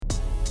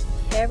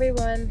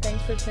everyone,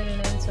 thanks for tuning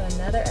in to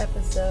another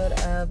episode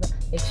of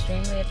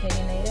Extremely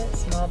Opinionated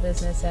Small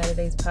Business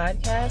Saturdays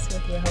podcast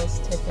with your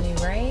host Tiffany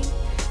Rain.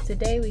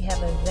 Today we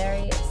have a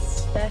very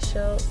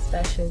special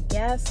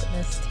guest,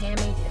 Miss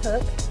Tammy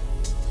Cook,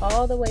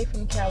 all the way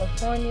from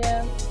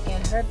California,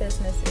 and her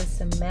business is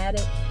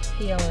Somatic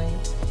Healing.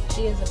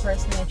 She is a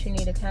person that you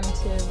need to come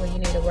to when you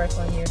need to work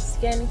on your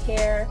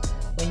skincare,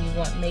 when you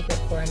want makeup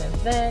for an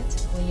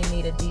event, when you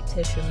need a deep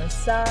tissue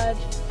massage,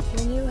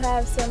 when you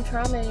have some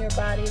trauma in your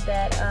body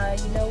that,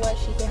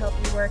 she can help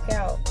you work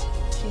out.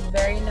 She's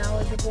very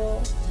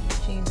knowledgeable.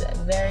 She's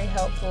very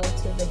helpful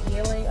to the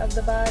healing of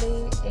the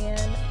body, and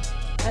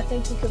I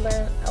think you can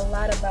learn a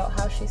lot about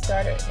how she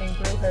started and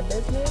grew her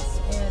business,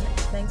 and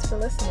thanks for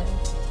listening.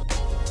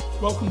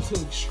 Welcome to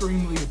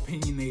Extremely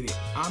Opinionated.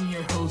 I'm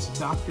your host,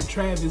 Dr.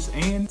 Travis,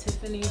 and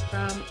Tiffany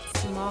from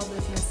Small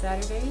Business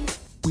Saturdays.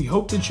 We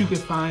hope that you can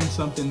find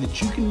something that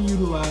you can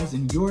utilize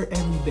in your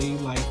everyday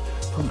life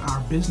from our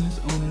business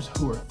owners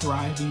who are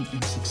thriving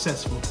and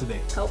successful today.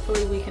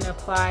 Hopefully we can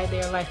apply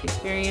their life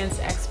experience,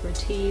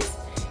 expertise,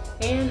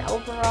 and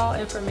overall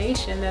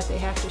information that they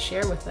have to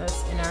share with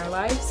us in our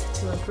lives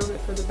to improve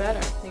it for the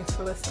better. Thanks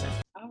for listening.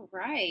 All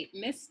right,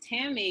 Miss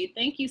Tammy,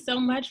 thank you so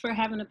much for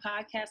having a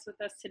podcast with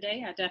us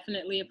today. I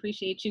definitely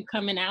appreciate you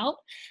coming out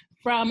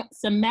from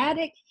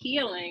Somatic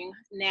Healing.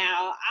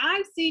 Now,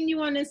 I've seen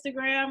you on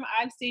Instagram.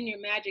 I've seen your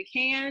magic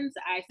hands.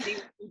 I see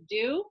what you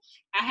do.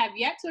 I have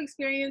yet to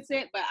experience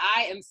it, but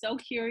I am so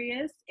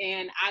curious,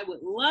 and I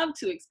would love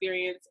to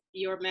experience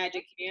your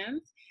magic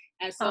hands,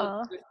 as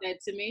so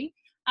said to me.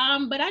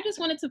 But I just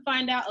wanted to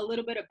find out a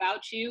little bit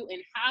about you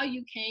and how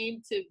you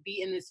came to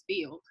be in this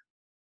field.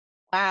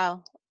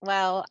 Wow.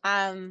 Well,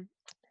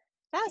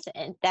 that's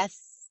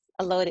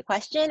a loaded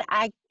question.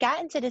 I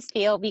got into this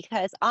field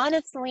because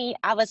honestly,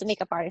 I was a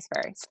makeup artist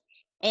first.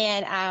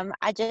 And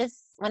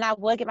when I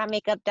would get my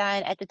makeup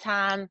done at the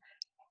time,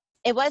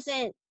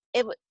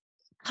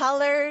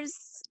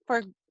 colors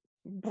for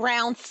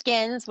brown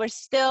skins were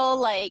still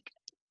like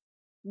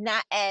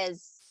not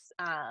as,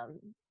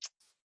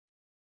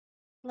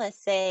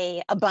 let's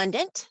say,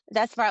 abundant.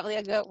 That's probably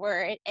a good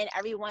word. And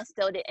everyone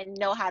still didn't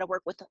know how to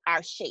work with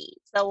our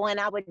shades. So when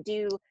I would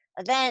do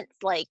events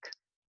like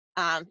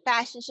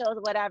fashion shows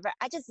or whatever,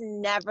 I just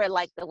never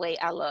liked the way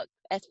I looked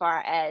as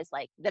far as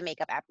like the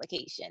makeup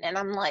application. And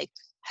I'm like,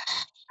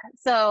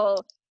 so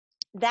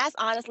that's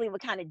honestly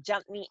what kind of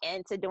jumped me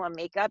into doing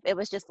makeup. It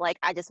was just like,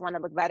 I just want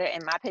to look better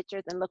in my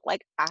pictures and look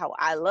like how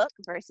I look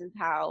versus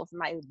how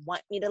somebody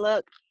want me to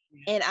look.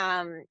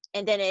 Yeah.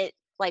 And then it,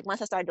 like,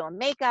 once I started doing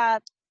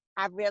makeup,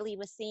 I really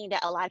was seeing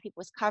that a lot of people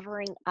was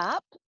covering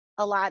up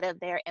a lot of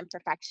their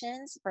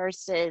imperfections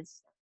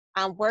versus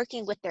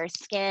working with their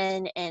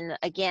skin and,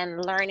 again,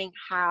 learning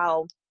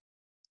how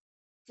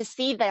to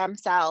see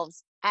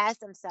themselves as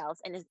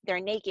themselves in their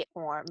naked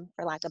form,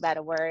 for lack of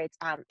better words,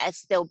 as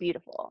still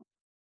beautiful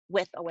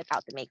with or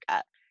without the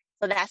makeup.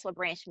 So that's what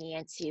branched me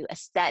into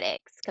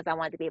aesthetics, because I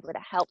wanted to be able to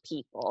help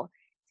people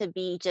to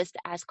be just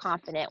as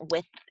confident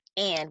with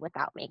and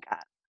without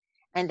makeup.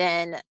 And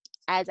then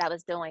as I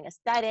was doing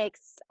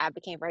aesthetics, I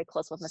became very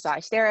close with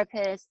massage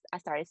therapists. I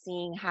started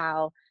seeing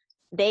how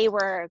they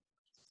were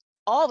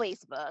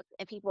always booked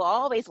and people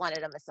always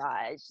wanted a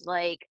massage.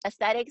 Like,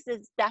 aesthetics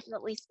is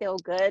definitely still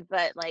good,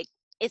 but like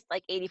it's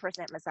like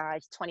 80%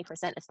 massage,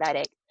 20%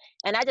 aesthetic.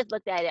 And I just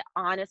looked at it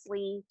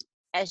honestly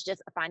as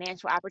just a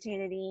financial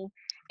opportunity,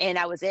 and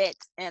that was it.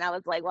 And I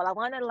was like, well, I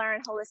want to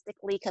learn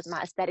holistically because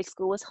my aesthetic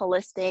school was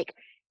holistic.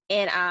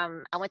 And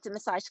I went to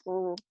massage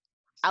school.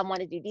 I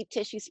wanted to do deep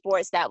tissue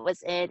sports. That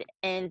was it.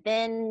 And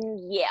then,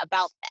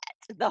 about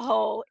that, the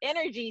whole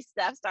energy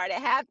stuff started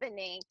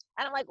happening.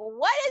 And I'm like,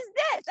 what is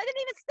this? I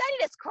didn't even study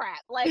this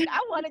crap. Like,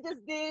 I want to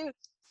just do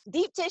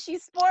deep tissue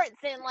sports,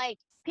 and like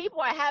people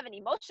are having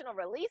emotional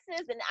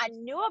releases. And I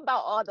knew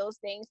about all those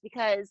things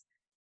because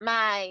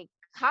my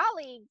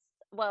colleagues,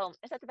 well,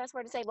 is that the best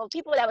word to say? Well,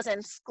 people that was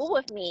in school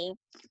with me,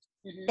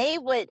 they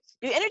would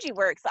do energy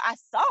work. So I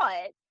saw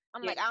it.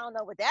 I'm like, I don't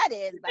know what that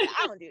is, but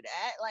I don't do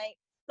that. Like,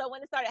 so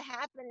when it started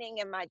happening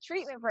in my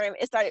treatment program,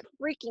 it started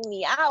freaking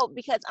me out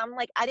because I'm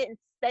like, I didn't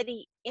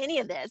study any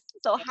of this.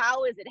 So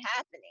how is it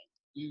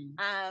happening?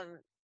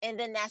 And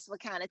then that's what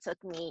kind of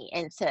took me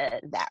into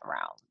that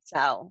realm.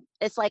 So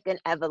it's like an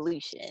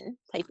evolution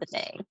type of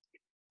thing.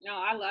 No,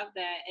 I love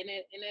that. And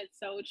it's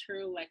so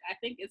true. Like, I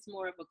think it's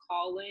more of a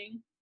calling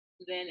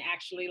than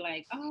actually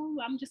like, oh,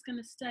 I'm just going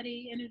to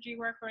study energy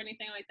work or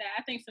anything like that.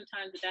 I think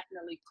sometimes it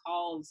definitely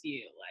calls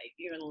you, like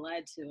you're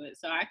led to it.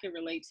 So I can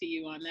relate to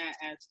you on that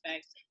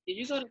aspect. Did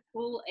you go to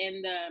school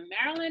in the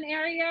Maryland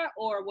area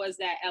or was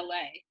that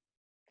LA?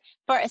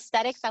 For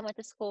aesthetics, I went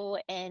to school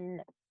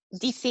in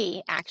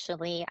DC,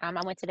 actually. I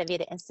went to the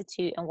Veda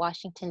Institute in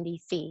Washington,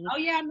 DC. Oh,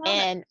 yeah, I know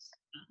and that.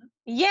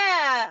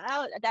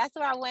 That's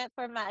where I went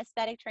for my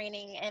aesthetic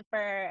training. And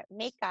for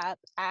makeup,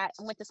 I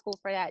went to school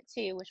for that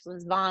too, which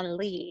was Von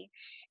Lee.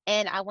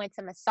 And I went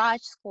to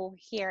massage school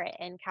here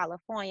in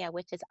California,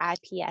 which is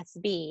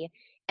IPSB.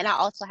 And I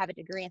also have a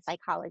degree in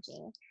psychology.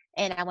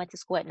 And I went to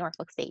school at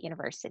Norfolk State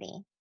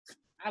University.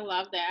 I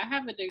love that. I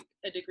have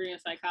a degree in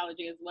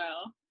psychology as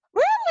well.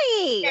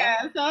 Really?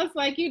 Yeah, so it's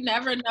like you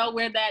never know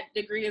where that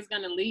degree is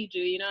going to lead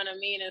you. You know what I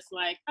mean? It's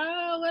like,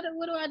 oh, what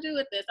do I do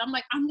with this? I'm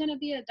like, I'm going to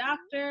be a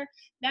doctor.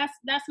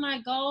 That's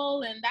my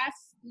goal, and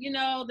that's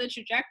the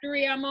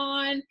trajectory I'm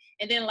on.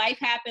 And then life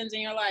happens,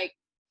 and you're like,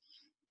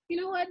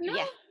 you know what? No,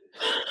 Yeah.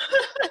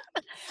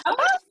 I want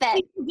About to that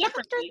help people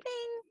doctor differently.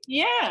 thing.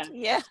 Yeah,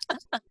 Yeah,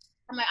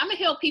 I'm like, I'm gonna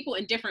help people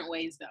in different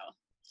ways though.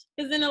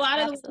 Because then a lot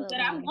of the ways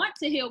that I absolutely. want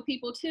to heal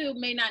people too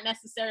may not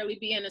necessarily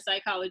be in a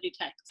psychology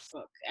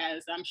textbook,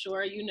 as I'm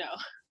sure you know.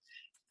 So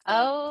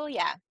Oh,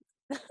 yeah.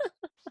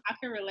 I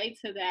can relate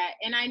to that.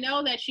 And I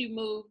know that you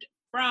moved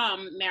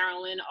from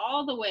Maryland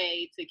all the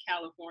way to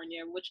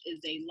California, which is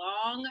a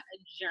long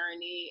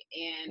journey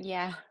and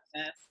Yeah.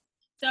 process.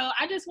 So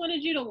I just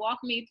wanted you to walk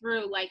me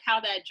through like how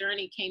that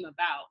journey came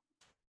about.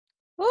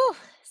 Whew.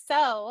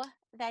 So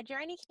that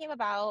journey came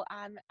about,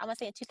 I want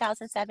to say in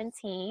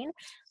 2017.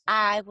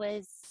 I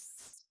was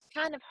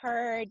kind of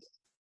heard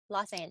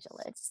Los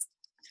Angeles.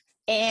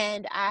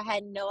 And I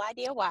had no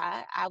idea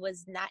why. I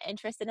was not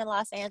interested in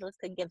Los Angeles,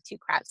 could give two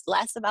craps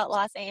less about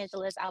Los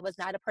Angeles. I was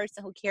not a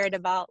person who cared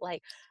about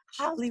like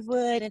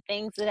Hollywood and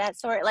things of that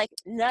sort. Like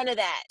none of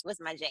that was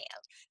my jam.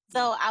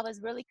 So I was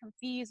really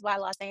confused why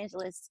Los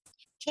Angeles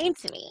came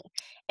to me.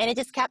 And it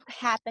just kept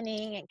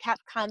happening and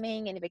kept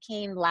coming and it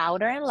became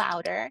louder and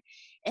louder.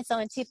 And so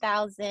in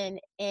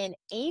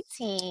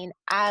 2018,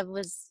 I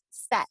was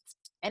set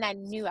and I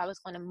knew I was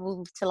going to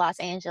move to Los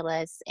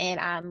Angeles. And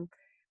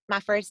my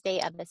first day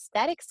of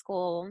aesthetic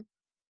school,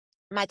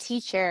 my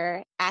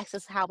teacher asked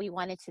us how we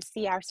wanted to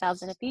see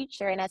ourselves in the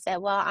future. And I said,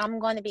 well, I'm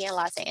going to be in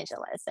Los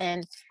Angeles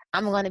and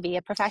I'm going to be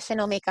a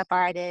professional makeup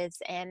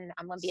artist and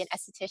I'm going to be an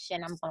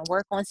esthetician. I'm going to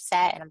work on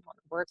set and I'm going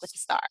to work with the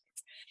stars.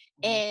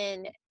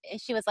 And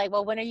she was like,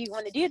 well, when are you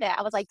going to do that?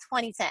 I was like,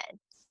 2010.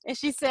 And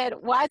she said,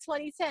 why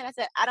 2010? I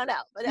said, I don't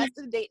know, but that's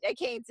the date that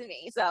came to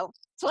me. So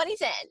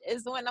 2010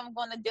 is when I'm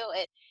going to do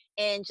it.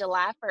 And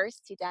July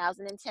 1st,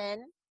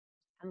 2010,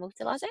 I moved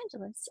to Los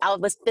Angeles. I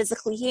was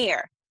physically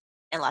here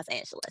in Los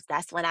Angeles.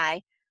 That's when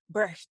I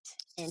birthed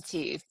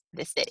into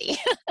the city.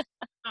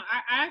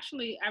 I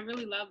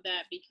really love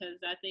that because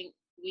I think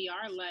we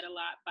are led a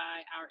lot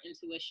by our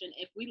intuition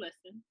if we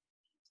listen.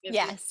 If we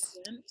Yes.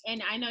 listen.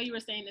 And I know you were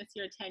saying this is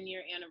your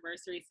 10-year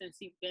anniversary since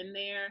you've been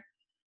there.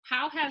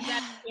 How has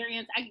that Yeah.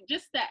 experience,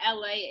 just the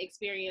LA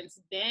experience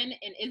been,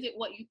 and is it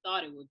what you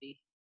thought it would be?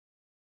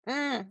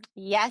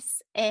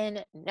 Yes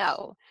and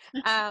no.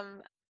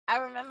 Um, I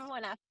remember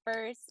when I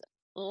first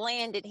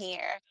landed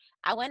here,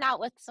 I went out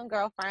with some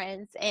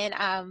girlfriends, and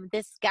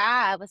this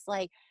guy was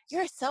like,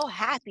 "You're so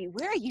happy.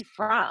 Where are you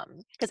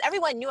from?" Because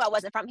everyone knew I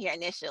wasn't from here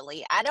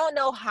initially. I don't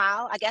know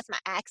how. I guess my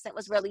accent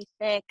was really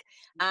thick.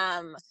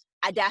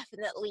 I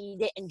definitely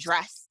didn't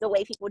dress the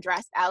way people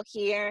dressed out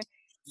here.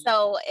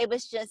 So it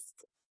was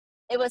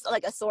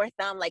like a sore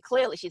thumb, like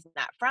clearly she's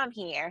not from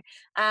here.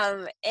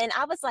 And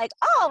I was like,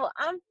 oh,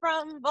 I'm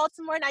from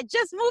Baltimore and I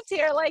just moved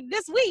here like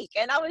this week.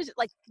 And I was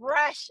like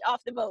fresh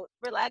off the boat,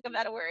 for lack of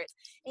better words.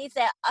 And he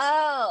said,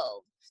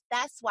 oh,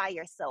 that's why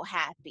you're so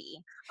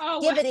happy. Oh,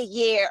 Give it a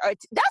year or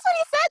two. That's what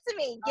he said to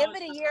me. Give wow.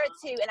 it a year or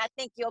two, and I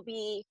think you'll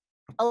be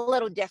a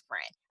little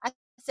different. I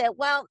said,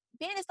 well,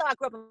 being as though I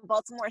grew up in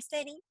Baltimore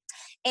City,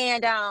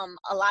 and a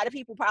lot of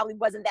people probably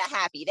wasn't that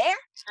happy there.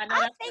 I know I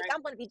that's think right.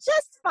 I'm going to be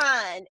just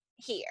fine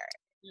here.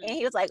 And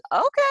he was like,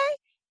 okay.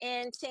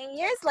 And 10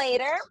 years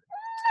later,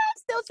 I'm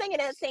still singing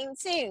that same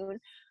tune,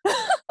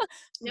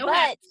 Still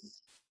but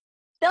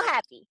still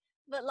happy.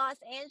 But Los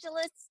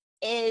Angeles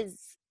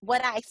is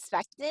what I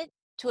expected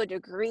to a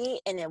degree,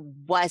 and it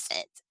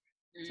wasn't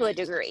to a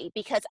degree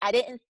because I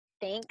didn't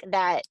think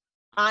that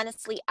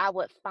honestly I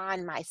would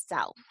find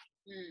myself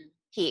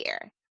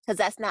here because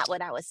that's not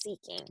what I was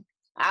seeking.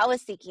 I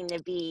was seeking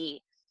to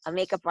be a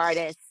makeup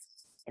artist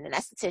and an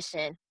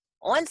esthetician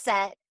on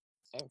set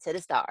and to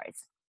the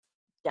stars.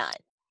 Done.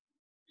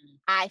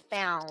 I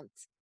found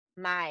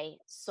my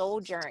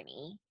soul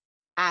journey.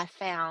 I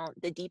found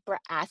the deeper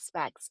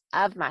aspects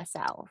of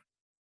myself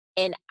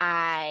and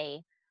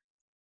I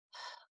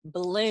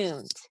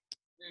bloomed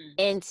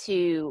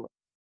into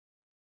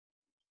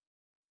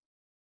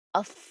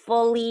a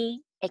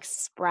fully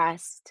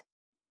expressed,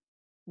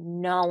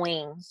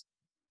 knowing,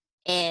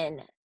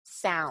 and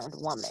sound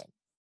woman.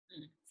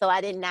 So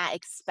I did not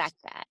expect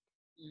that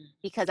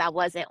because I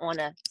wasn't on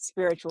a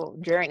spiritual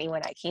journey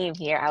when I came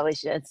here. I was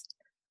just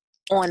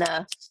on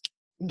a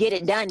get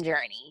it done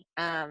journey.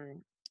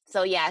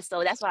 So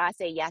that's why I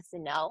say yes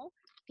and no,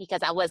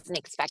 because I wasn't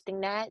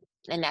expecting that.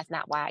 And that's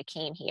not why I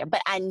came here.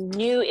 But I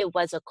knew it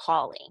was a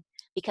calling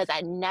because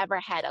I never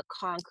had a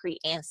concrete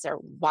answer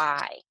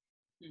why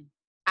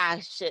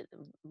I should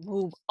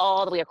move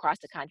all the way across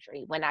the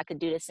country when I could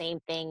do the same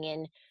thing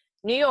in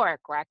New York,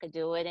 or I could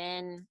do it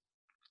in,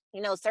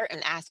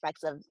 certain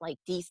aspects of like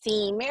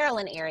DC,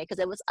 Maryland area, because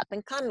it was up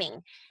and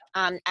coming.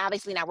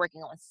 Obviously not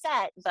working on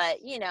set, but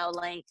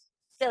like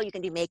still you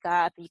can do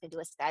makeup, you can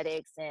do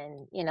aesthetics,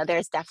 and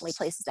there's definitely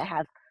places that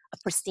have a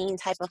pristine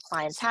type of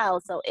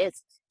clientele. So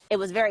it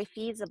was very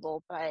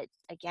feasible, but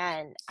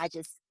again, I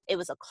just it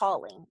was a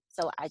calling.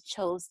 So I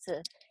chose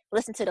to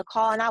listen to the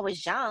call, and I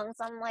was young.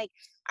 So I'm like,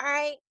 all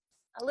right,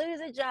 I lose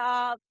a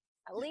job,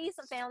 I leave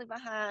some family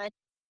behind.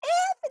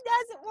 If it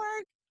doesn't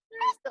work,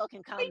 I still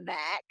can come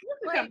back. You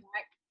can Like, come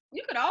back.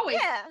 You could always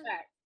yeah, come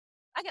back.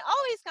 I can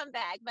always come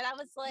back. But I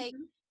was like,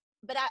 Mhm.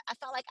 but I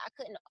felt like I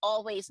couldn't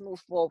always move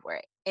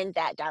forward in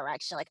that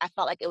direction. Like I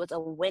felt like it was a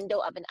window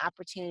of an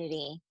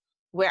opportunity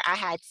where I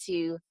had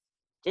to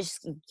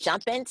just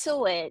jump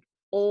into it,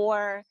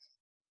 or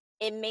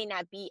it may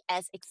not be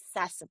as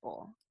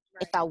accessible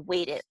if Right. I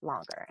waited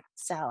longer.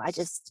 So I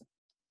just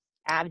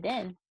dived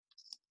in.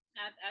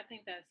 I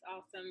think that's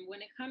awesome.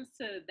 When it comes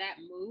to that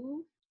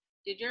move,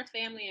 did your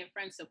family and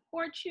friends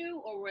support you,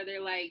 or were they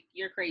like,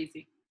 "You're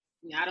crazy.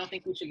 Yeah, I don't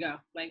think we should go."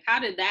 Like, how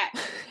did that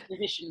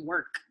transition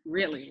work?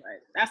 Really,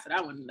 like that's what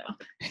I want to know.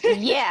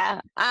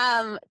 Yeah.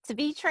 To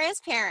be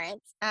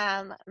transparent,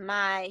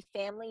 my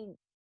family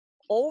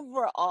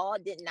overall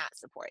did not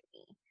support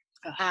me.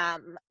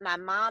 My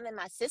mom and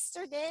my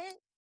sister did,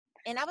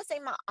 and I would say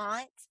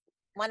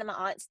one of my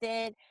aunts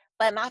did,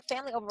 but my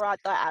family overall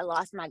thought I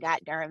lost my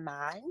goddamn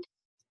mind,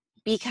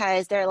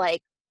 because they're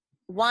like,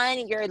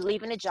 one, you're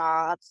leaving a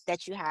job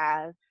that you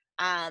have,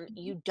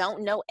 you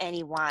don't know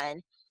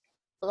anyone.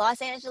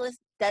 Los Angeles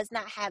does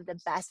not have the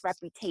best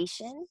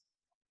reputation.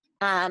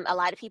 A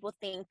lot of people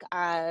think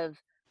of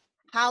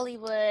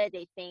Hollywood,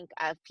 they think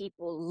of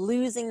people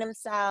losing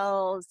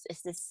themselves.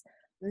 It's this,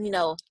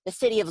 the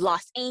city of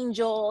Los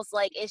Angeles.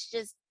 Like, it's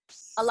just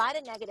a lot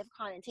of negative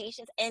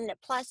connotations. And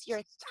plus,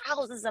 you're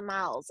thousands of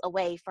miles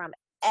away from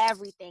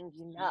everything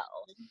you know.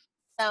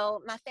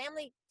 So my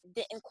family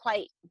didn't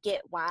quite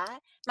get why.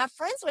 My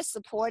friends were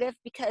supportive,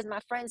 because my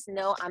friends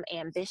know I'm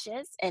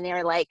ambitious, and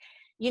they're like,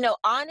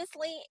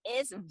 honestly,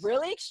 it's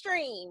really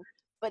extreme,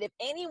 but if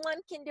anyone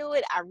can do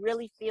it, I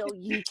really feel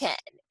you can.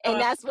 And Uh,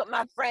 that's what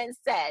my friends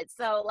said.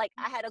 So like,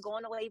 I had a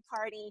going away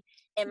party,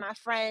 and my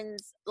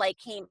friends like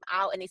came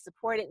out and they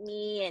supported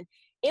me, and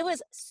it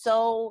was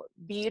so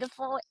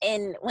beautiful.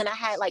 And when I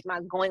had like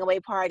my going away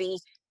party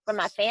for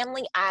my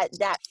family,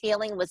 that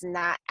feeling was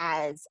not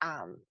as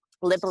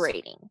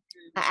liberating.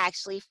 I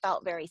actually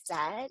felt very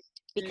sad,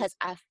 because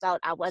I felt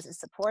I wasn't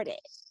supported.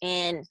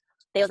 And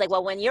they was like,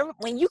 well, when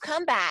you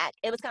come back,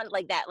 it was kind of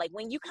like that. Like,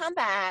 when you come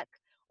back,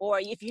 or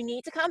if you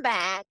need to come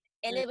back.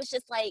 And it was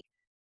just like,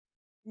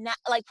 not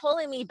like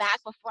pulling me back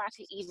before I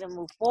could even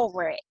move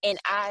forward. And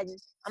I'm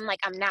like,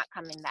 I'm not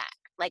coming back.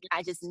 Like,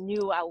 I just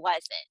knew I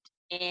wasn't.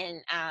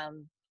 And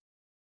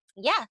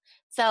yeah.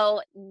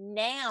 So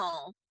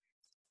now,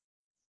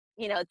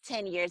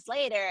 10 years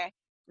later,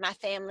 my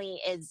family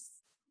is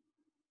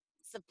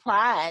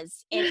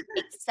surprised and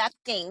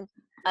accepting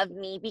of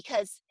me,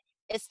 because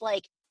it's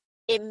like,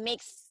 it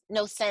makes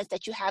no sense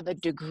that you have a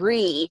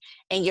degree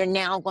and you're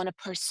now going to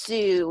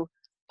pursue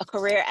a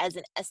career as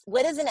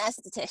what is an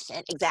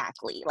esthetician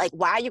exactly? Like,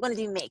 why are you going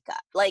to do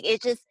makeup? Like,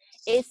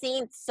 it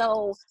seemed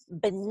so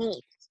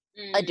beneath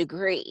a mm,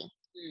 degree,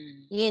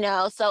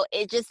 mm, so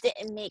it just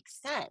didn't make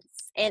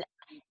sense. And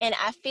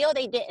I feel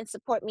they didn't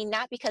support me,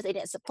 not because they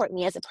didn't support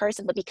me as a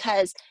person, but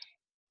because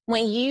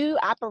when you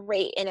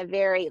operate in a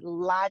very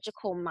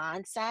logical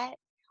mindset,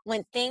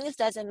 when things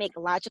doesn't make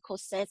logical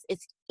sense,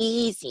 it's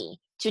easy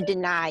to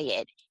deny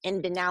it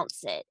and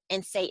denounce it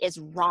and say it's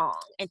wrong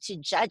and to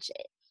judge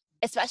it,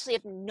 especially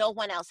if no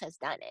one else has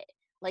done it.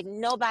 Like,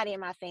 nobody in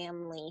my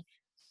family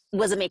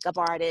was a makeup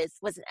artist,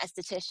 was an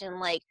esthetician.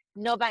 Like,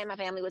 nobody in my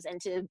family was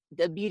into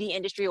the beauty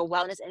industry or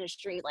wellness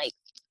industry. Like,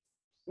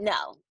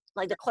 no.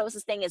 Like, the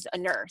closest thing is a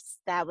nurse.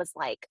 That was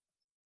like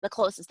the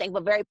closest thing,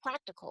 but very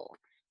practical.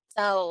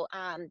 So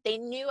they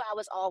knew I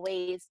was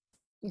always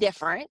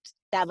different.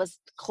 That was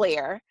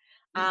clear.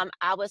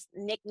 I was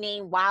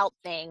nicknamed Wild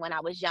Thing when I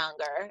was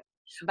younger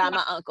by Well,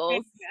 my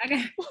uncles, I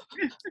got,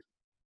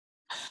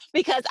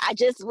 because I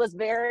just was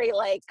very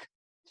like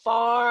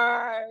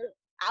far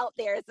out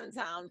there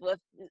sometimes with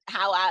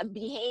how I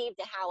behaved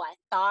and how I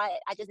thought.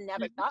 I just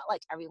never thought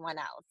like everyone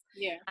else.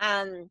 yeah,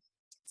 Um,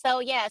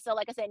 so yeah, so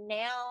like I said,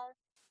 now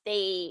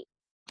they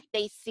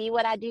they see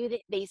what I do.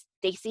 They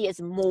see as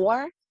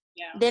more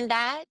yeah. than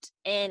that.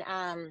 And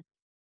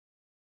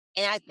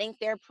I think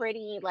they're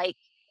pretty like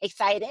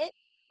excited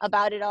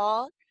about it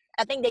all.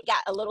 I think they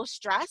got a little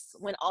stressed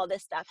when all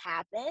this stuff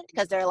happened,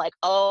 because they're like,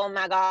 oh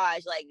my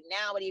gosh, like,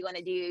 now what are you going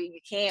to do? You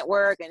can't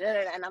work. And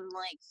I'm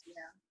like,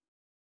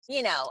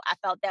 I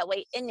felt that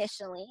way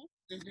initially,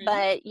 Mm-hmm.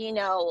 but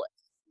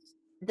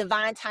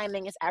divine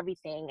timing is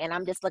everything. And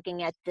I'm just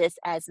looking at this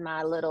as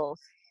my little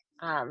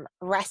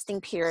resting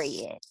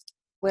period,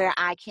 where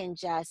I can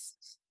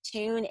just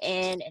tune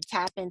in and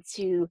tap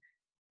into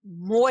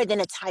more than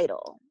a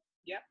title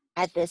Yep.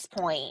 at this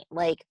point.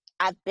 Like,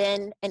 I've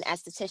been an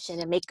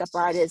esthetician, a makeup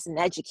artist, an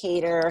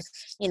educator,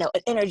 an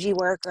energy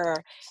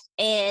worker.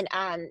 And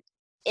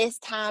it's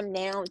time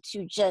now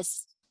to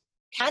just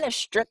kind of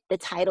strip the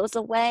titles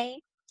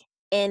away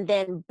and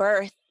then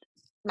birth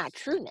my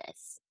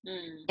trueness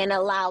Mm. and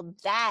allow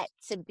that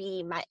to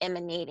be my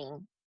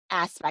emanating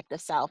aspect of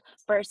self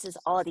versus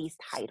all these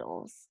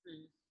titles.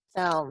 Mm.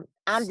 So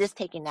I'm just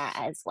taking that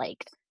as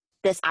like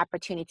this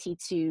opportunity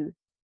to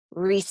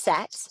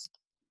reset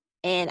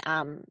and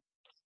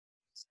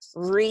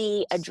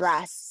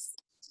readdress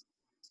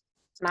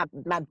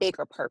my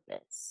bigger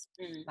purpose,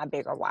 my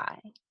bigger why.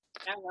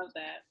 I love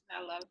that.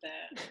 I love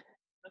that.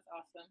 That's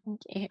awesome.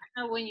 Yeah.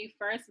 I know when you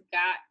first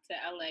got to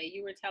LA,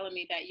 you were telling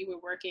me that you were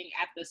working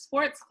at the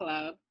sports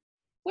club,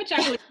 which I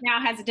believe now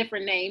has a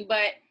different name,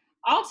 but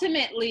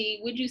ultimately,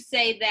 would you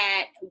say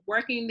that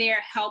working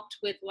there helped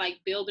with like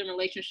building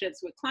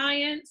relationships with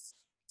clients?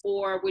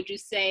 Or would you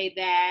say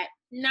that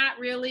not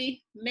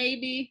really,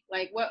 maybe?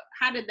 Like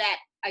how did that,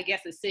 I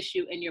guess, assist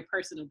you in your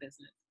personal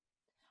business?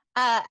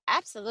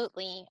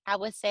 Absolutely. I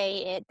would say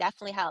it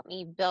definitely helped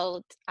me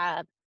build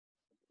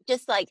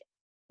just like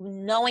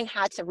knowing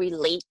how to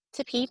relate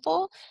to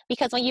people,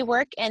 because when you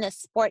work in a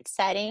sports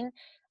setting,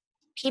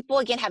 people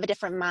again have a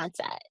different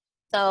mindset.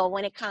 So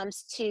when it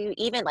comes to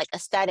even like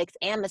aesthetics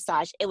and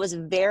massage, it was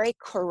very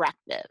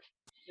corrective.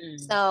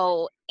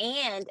 So,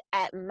 and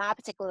at my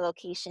particular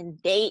location,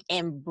 they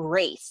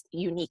embraced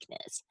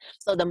uniqueness.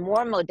 So the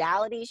more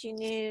modalities you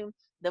knew,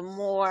 the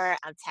more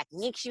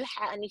techniques you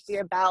had underneath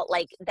your belt,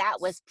 like that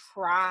was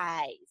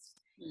prized,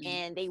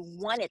 and they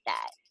wanted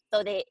that.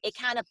 So it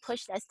kind of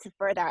pushed us to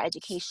further our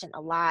education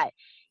a lot.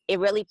 It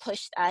really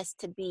pushed us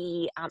to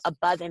be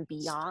above and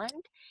beyond.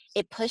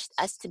 It pushed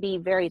us to be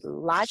very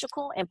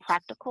logical and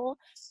practical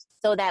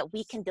so that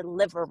we can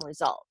deliver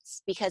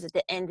results. Because at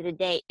the end of the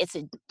day, it's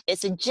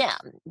a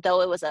gym.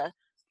 Though it was a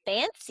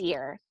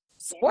fancier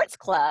sports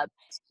club,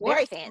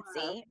 very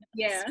fancy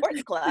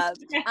sports club,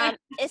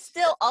 it's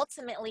still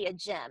ultimately a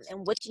gym.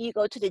 And what do you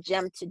go to the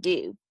gym to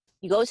do?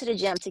 You go to the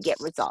gym to get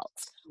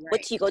results. Right.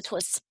 What do you go to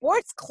a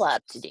sports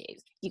club to do?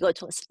 You go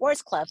to a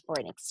sports club for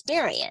an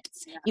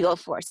experience. Yeah. You go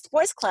for a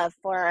sports club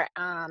for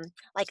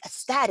like a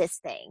status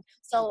thing.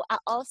 So I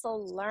also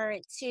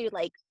learned too,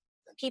 like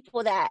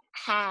people that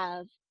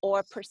have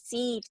or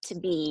perceive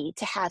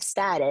to have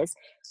status,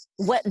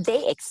 what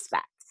they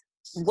expect,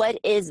 what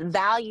is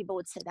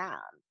valuable to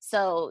them.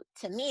 So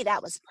to me,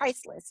 that was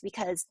priceless,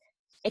 because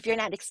if you're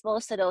not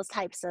exposed to those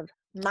types of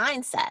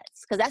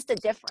mindsets, because that's the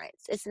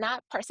difference. It's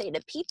not per se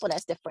the people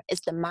that's different,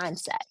 it's the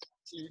mindset.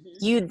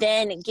 You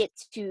then get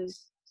to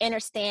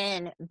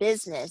understand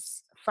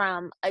business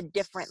from a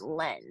different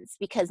lens,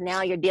 because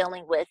now you're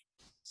dealing with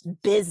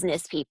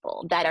business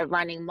people that are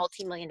running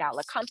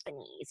multi-million-dollar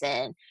companies,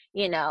 and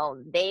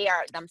they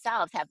are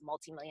themselves have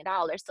multi-million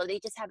dollars, so they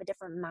just have a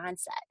different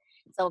mindset.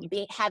 So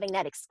having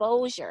that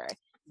exposure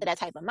to that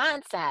type of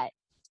mindset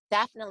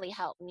definitely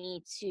helped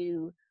me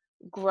to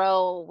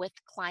grow with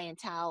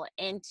clientele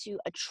and to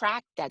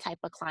attract that type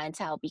of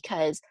clientele,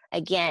 because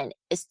again,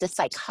 it's the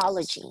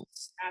psychology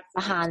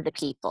behind the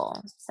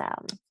people. So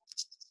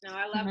no,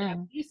 I love that.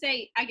 You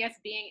say, I guess,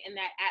 being in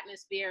that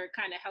atmosphere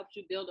kind of helped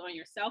you build on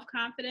your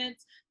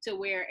self-confidence to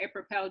where it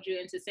propelled you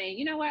into saying,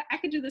 you know what, I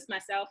could do this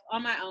myself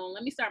on my own.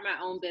 Let me start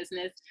my own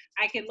business.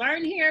 I can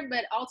learn here,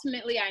 but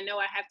ultimately I know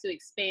I have to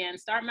expand,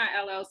 start my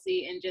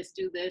LLC, and just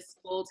do this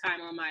full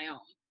time on my own.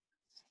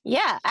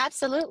 Yeah,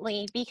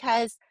 absolutely.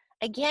 Because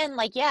again,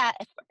 like, at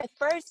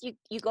first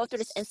you go through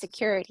this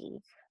insecurity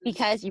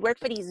because you work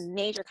for these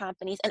major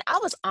companies. And I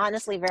was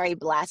honestly very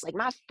blessed. Like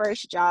my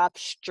first job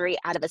straight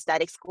out of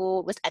aesthetic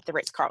school was at the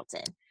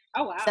Ritz-Carlton.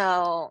 Oh, wow.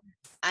 So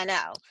I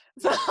know.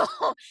 So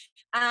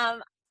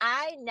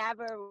I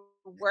never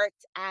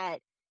worked at,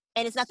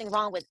 and it's nothing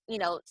wrong with,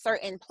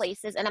 certain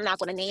places, and I'm not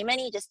going to name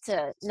any just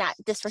to not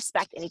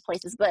disrespect any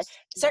places, but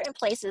certain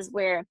places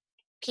where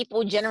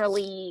people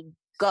generally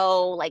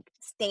go, like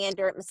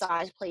standard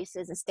massage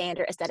places and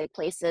standard aesthetic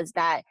places,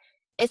 that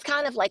it's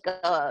kind of like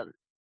a,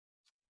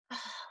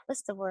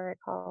 what's the word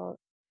called?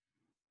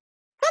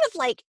 Kind of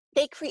like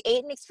they create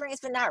an experience,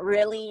 but not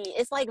really.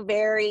 It's like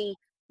very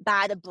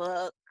by the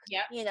book.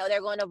 Yeah. They're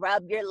going to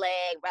rub your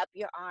leg, rub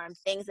your arm,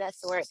 things of that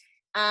sort.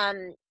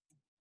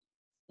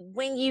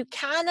 When you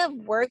kind of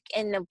work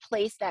in a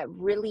place that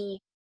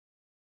really,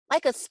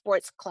 like a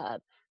sports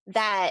club,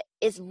 that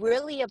is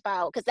really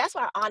about, because that's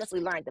where I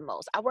honestly learned the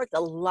most. I worked a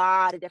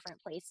lot of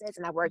different places,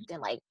 and I worked in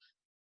like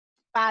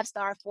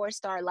 5-star,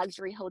 4-star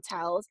luxury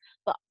hotels.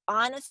 But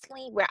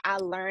honestly, where I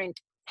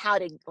learned how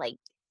to like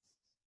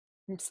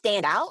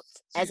stand out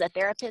as a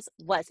therapist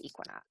was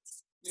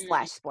Equinox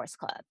 / sports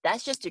club.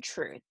 That's just the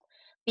truth.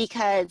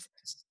 Because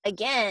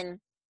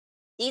again,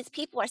 these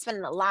people are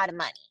spending a lot of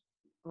money,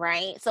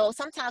 right? So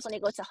sometimes when they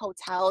go to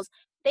hotels,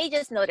 they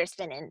just know they're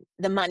spending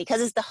the money because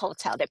it's the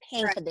hotel. They're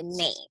paying for the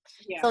name.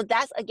 Yeah. So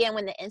that's, again,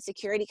 when the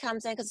insecurity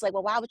comes in, because it's like,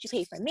 well, why would you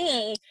pay for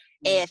me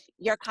if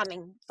you're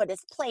coming for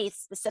this place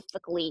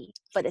specifically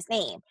for this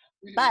name?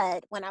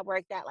 But when I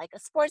worked at like a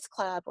sports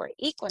club or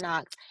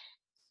Equinox,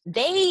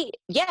 they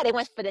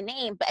went for the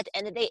name, but at the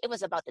end of the day, it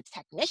was about the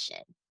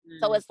technician.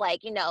 So it's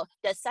like,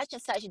 does such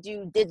and such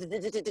do, and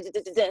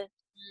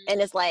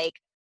it's like,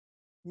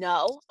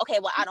 no, okay,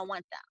 well, I don't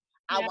want them.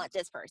 I want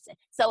this person.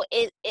 So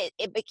it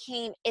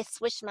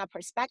switched my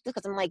perspective,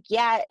 because I'm like,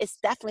 it's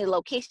definitely the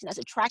location that's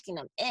attracting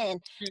them in,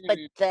 but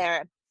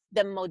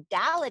the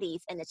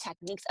modalities and the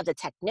techniques of the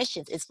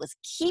technicians is what's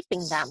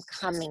keeping them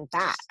coming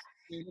back.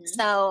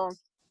 So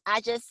I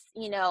just,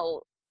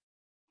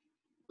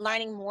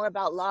 learning more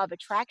about law of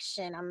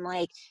attraction, I'm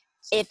like,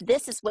 if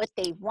this is what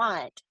they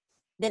want,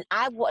 then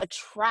I will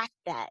attract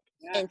that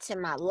Yeah. into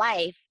my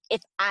life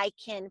if I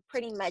can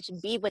pretty much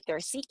be what they're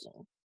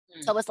seeking.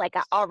 Mm. So it's like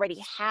I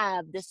already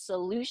have the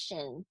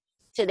solution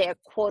to their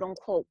quote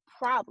unquote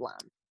problem.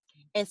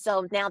 And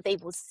so now they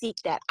will seek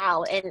that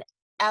out. And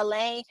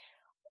LA,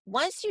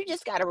 once you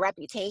just got a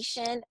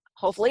reputation,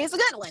 hopefully it's a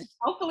good one.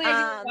 Hopefully,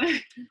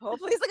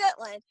 Hopefully it's a good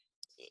one.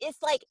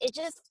 It's like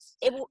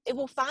it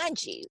will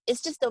find you.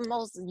 It's just the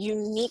most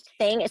unique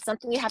thing. It's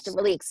something you have to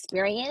really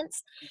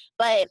experience,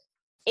 but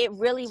it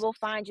really will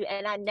find you.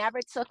 And I never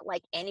took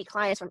like any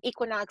clients from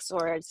Equinox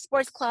or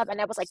Sports Club,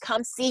 and I was like,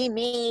 come see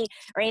me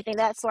or anything of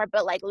that sort.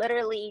 But like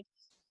literally,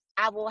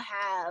 I will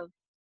have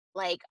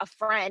like a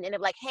friend and they're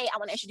like, hey, I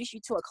want to introduce you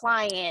to a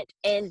client,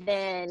 and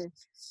then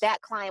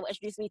that client will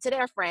introduce me to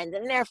their friends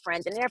and their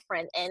friends and their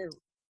friends, and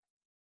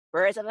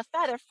birds of a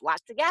feather flock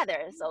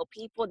together. So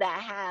people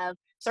that have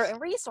certain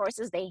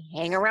resources, they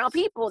hang around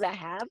people that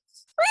have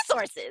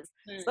resources.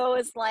 Mm. So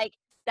it's like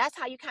that's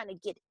how you kind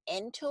of get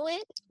into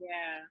it,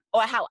 Yeah.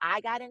 or how I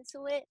got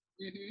into it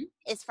Mm-hmm.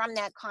 is from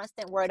that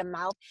constant word of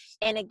mouth.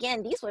 And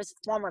again, these were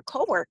former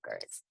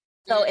coworkers.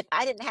 So if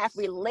I didn't have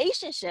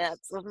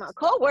relationships with my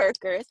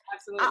coworkers, I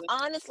Absolutely.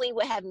 honestly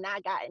would have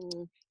not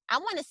gotten, I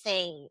want to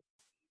say,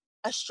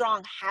 a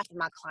strong half of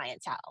my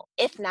clientele,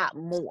 if not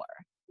more.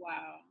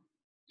 Wow.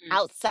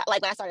 Outside,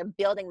 like when I started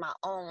building my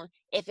own,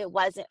 if it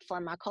wasn't for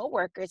my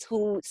coworkers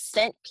who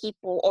sent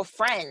people or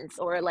friends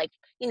or like,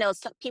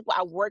 some people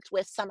I worked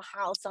with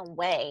somehow, some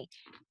way,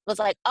 was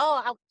like,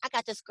 oh, I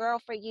got this girl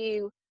for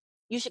you.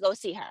 You should go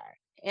see her.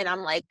 And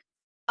I'm like,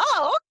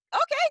 oh,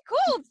 okay,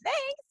 cool,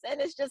 thanks.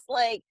 And it's just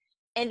like,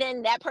 and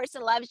then that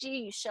person loves you,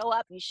 you show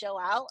up, you show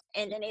out,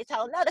 and then they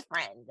tell another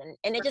friend,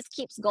 and it just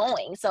keeps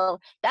going. So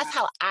that's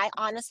how I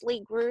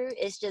honestly grew,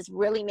 is just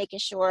really making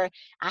sure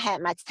I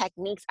had my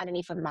techniques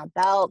underneath of my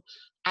belt.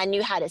 I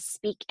knew how to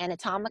speak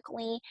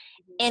anatomically,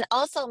 and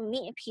also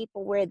meeting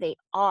people where they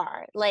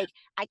are. Like,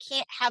 I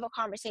can't have a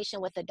conversation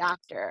with a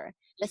doctor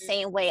the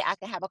same way I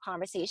can have a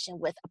conversation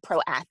with a pro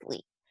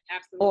athlete.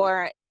 Absolutely.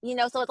 Or,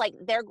 so it's like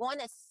they're going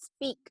to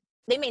speak,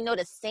 they may know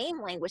the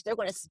same language, they're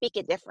going to speak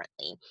it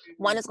differently.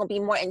 One is going to be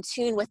more in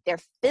tune with their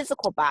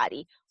physical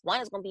body.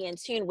 One is going to be in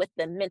tune with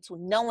the mental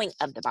knowing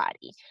of the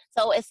body.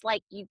 So it's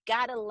like you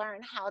got to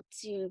learn how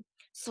to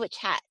switch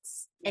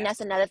hats. And that's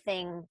another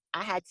thing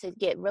I had to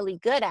get really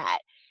good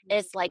at.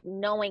 It's like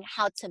knowing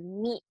how to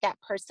meet that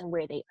person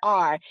where they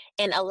are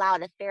and allow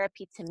the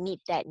therapy to meet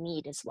that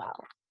need as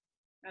well.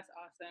 That's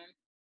awesome.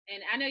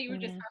 And I know you were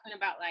just Yeah. talking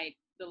about like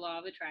the law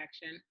of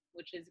attraction,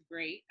 which is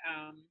great.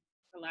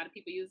 A lot of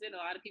people use it. A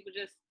lot of people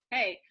just,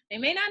 hey, they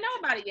may not know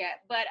about it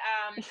yet, but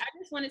I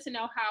just wanted to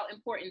know how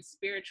important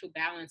spiritual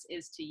balance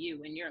is to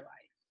you in your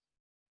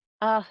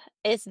life.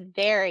 It's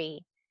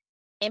very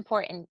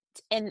important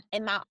in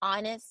my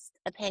honest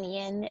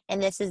opinion,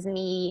 and this is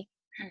me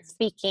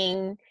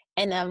speaking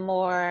in a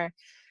more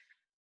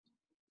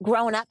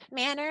grown up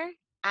manner.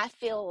 I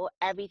feel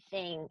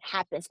everything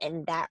happens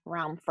in that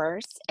realm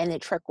first and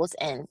it trickles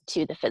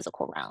into the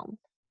physical realm.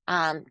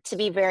 To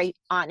be very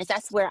honest,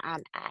 that's where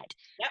I'm at.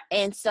 Yep.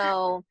 And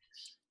so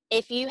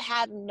if you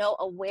have no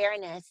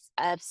awareness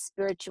of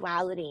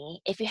spirituality,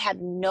 if you have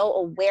no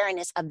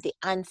awareness of the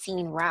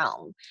unseen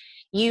realm,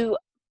 you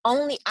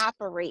only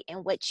operate in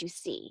what you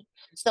see.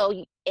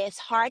 So it's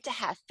hard to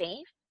have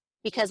faith,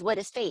 because what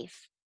is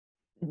faith?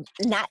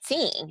 Not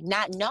seeing,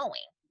 not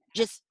knowing,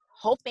 just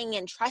hoping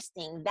and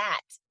trusting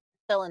that,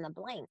 fill in the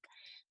blank.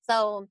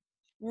 So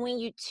when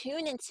you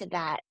tune into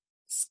that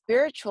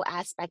spiritual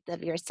aspect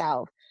of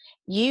yourself,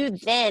 you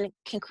then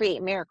can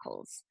create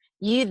miracles.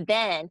 You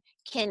then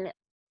can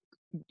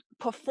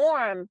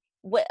perform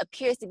what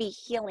appears to be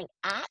healing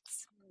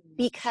acts,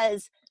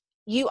 because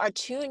you are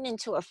tuned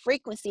into a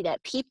frequency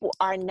that people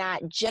are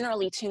not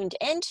generally tuned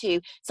into.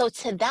 So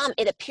to them,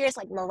 it appears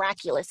like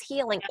miraculous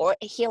healing or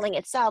healing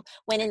itself,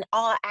 when in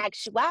all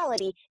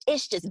actuality,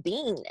 it's just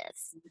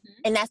beingness.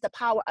 And that's the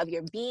power of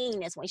your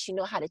beingness once you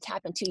know how to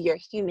tap into your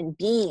human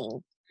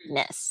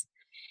beingness.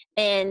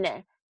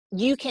 And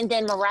you can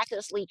then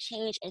miraculously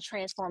change and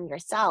transform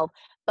yourself.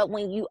 But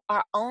when you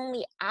are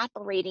only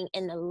operating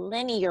in the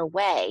linear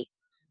way,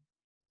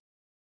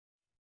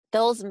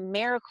 those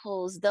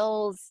miracles,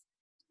 those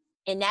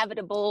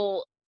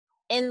inevitable,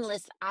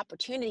 endless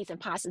opportunities and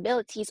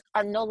possibilities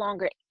are no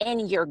longer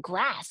in your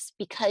grasp,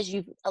 because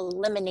you've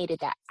eliminated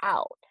that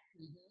out.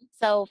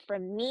 So for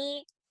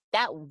me,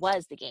 that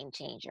was the game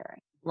changer.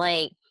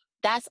 Like,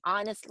 that's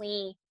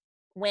honestly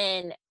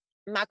when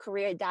my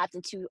career dived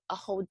into a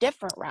whole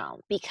different realm,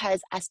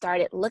 because I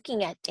started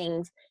looking at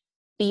things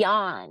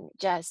beyond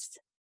just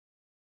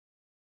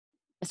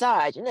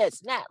massage and this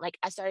and that. Like,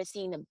 I started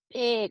seeing the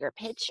bigger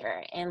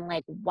picture and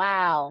like,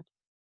 wow,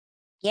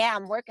 yeah,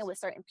 I'm working with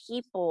certain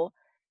people,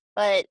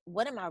 but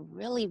what am I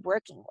really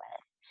working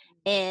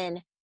with?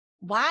 And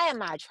why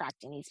am I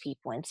attracting these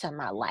people into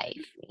my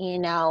life?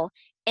 And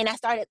I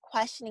started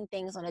questioning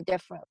things on a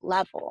different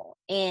level.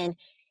 And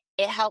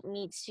it helped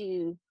me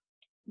to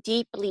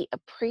deeply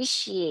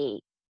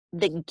appreciate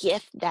the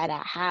gift that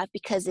I have,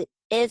 because it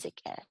is a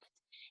gift.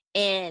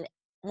 And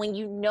when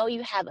you know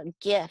you have a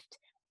gift,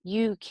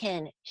 you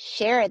can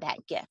share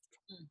that gift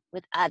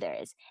with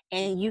others,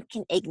 and you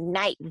can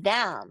ignite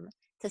them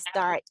to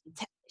start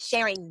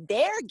sharing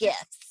their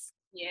gifts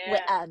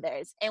with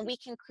others. And we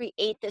can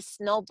create this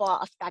snowball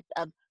effect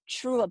of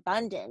true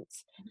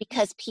abundance,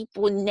 because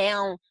people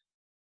now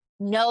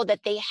know that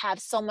they have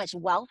so much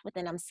wealth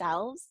within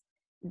themselves,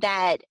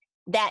 that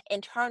that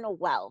internal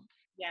wealth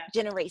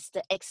generates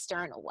the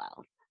external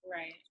wealth.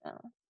 Right.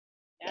 So,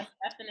 That's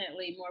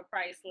definitely more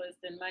priceless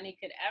than money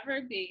could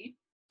ever be.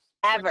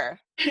 ever.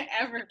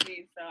 Ever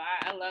be. So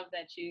I love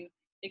that you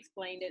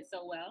explained it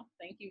so well.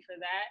 Thank you for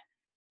that.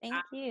 Thank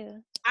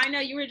you. I know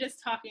you were just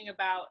talking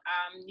about,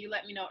 you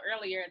let me know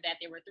earlier that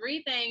there were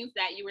 3 things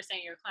that you were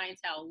saying your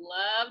clientele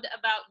loved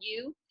about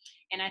you.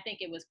 And I think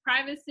it was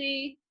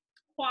privacy,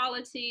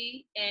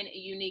 quality, and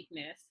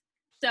uniqueness.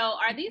 So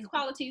are these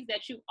qualities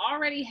that you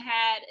already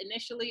had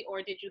initially,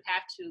 or did you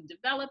have to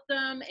develop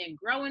them and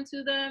grow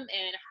into them?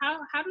 And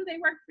how do they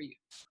work for you?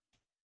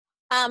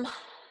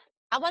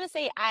 I want to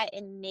say I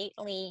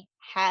innately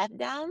have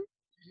them,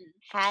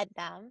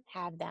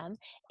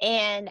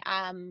 and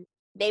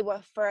they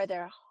were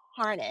further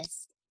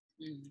harnessed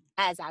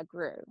as I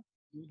grew,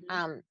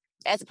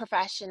 as a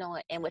professional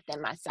and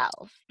within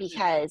myself,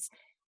 because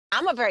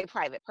I'm a very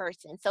private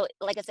person. So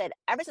like I said,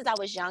 ever since I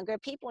was younger,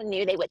 people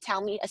knew they would tell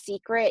me a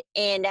secret,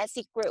 and that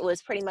secret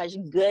was pretty much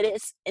good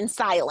as in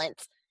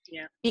silence.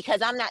 Yeah.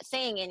 Because I'm not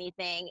saying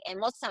anything, and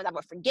most times I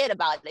would forget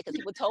about it because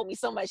people told me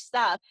so much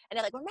stuff, and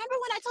they're like, "Remember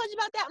when I told you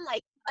about that?" I'm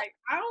like,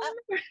 I don't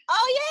remember.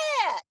 "Oh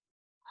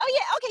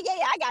yeah, okay,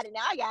 yeah, I got it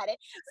now, I got it."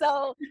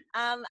 So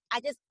I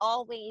just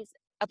always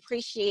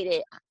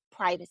appreciated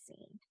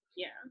privacy.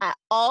 Yeah. I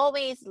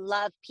always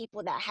loved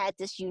people that had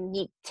this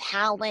unique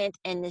talent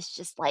and this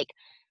just like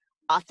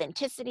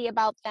authenticity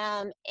about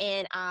them.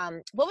 And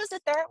what was the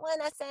third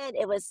one I said?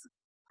 It was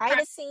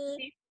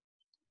privacy,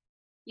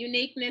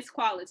 uniqueness,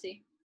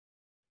 quality.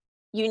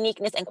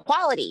 uniqueness, and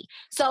quality.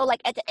 So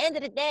like at the end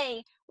of the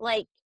day,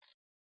 like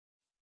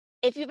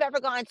if you've ever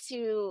gone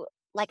to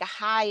like a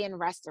high-end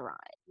restaurant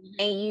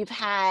and you've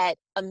had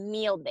a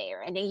meal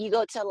there, and then you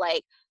go to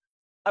like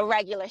a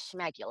regular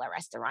schmegular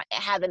restaurant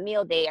and have a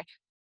meal there,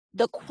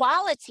 the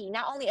quality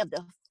not only of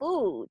the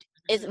food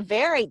is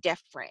very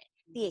different,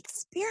 the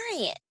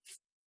experience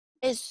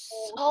is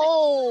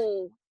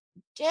so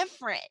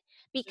different,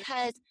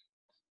 because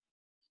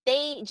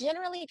they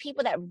generally,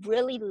 people that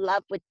really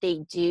love what they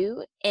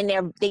do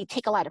and they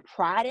take a lot of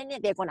pride in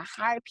it, they're going to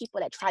hire people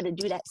that try to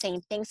do that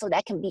same thing, so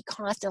that can be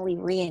constantly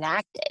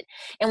reenacted.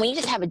 And when you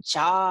just have a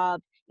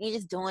job, you're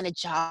just doing a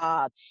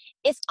job,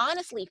 it's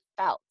honestly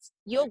felt.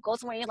 You'll go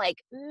somewhere and you're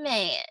like,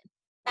 man,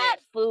 that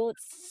food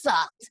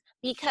sucked,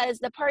 because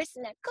the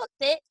person that cooked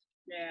it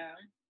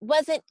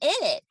wasn't in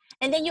it.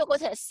 And then you'll go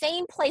to the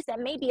same place that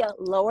may be a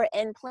lower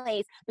end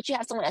place, but you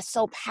have someone that's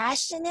so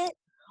passionate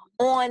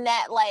on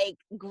that like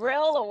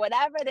grill or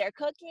whatever they're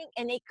cooking,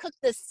 and they cook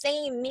the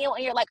same meal,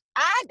 and you're like,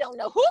 I don't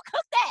know who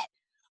cooked that,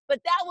 but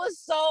that was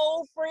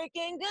so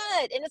freaking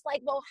good. And it's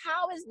like, well,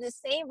 how is the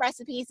same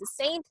recipes, the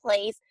same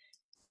place,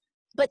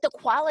 but the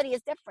quality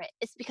is different?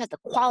 It's because the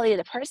quality of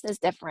the person is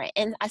different.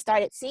 And I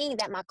started seeing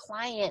that my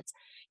clients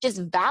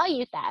just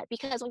value that,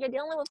 because when you're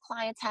dealing with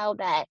clientele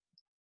that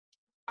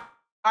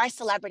are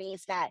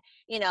celebrities that,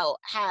 you know,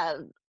 have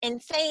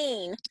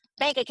insane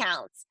bank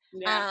accounts,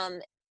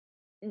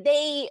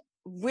 they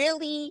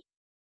really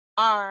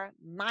are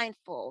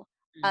mindful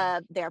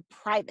of their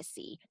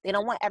privacy. They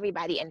don't want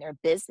everybody in their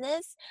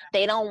business.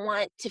 They don't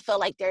want to feel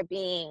like they're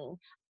being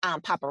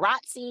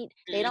paparazzi.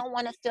 They don't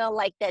want to feel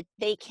like that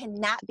they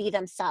cannot be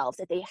themselves,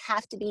 that they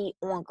have to be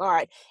on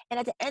guard. And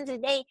at the end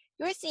of the day,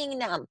 you're seeing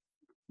them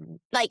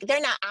like, they're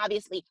not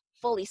obviously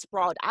fully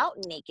sprawled out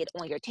naked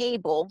on your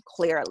table,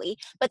 clearly,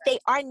 but they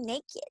are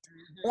naked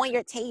on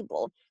your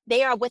table.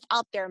 They are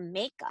without their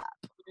makeup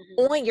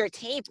on your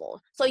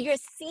table. So you're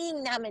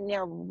seeing them in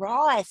their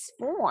rawest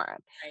form.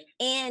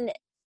 And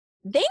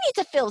they need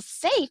to feel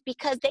safe,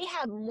 because they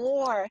have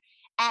more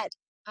at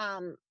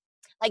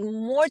like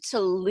more to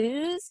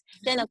lose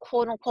than a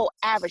quote unquote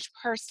average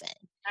person.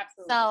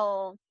 Absolutely.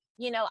 So,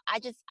 you know,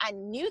 I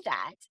knew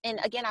that. And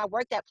again, I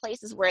worked at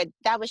places where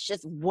that was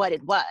just what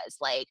it was.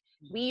 Like,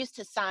 we used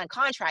to sign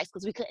contracts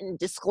because we couldn't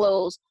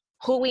disclose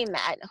who we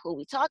met and who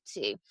we talked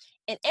to.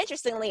 And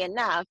interestingly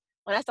enough,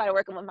 when I started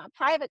working with my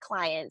private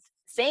clients,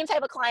 same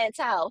type of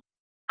clientele,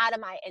 out of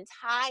my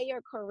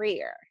entire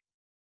career,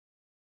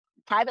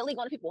 privately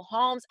going to people's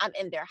homes, I'm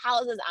in their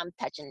houses, I'm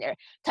touching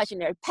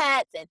their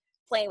pets and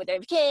playing with their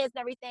kids and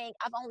everything,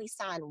 I've only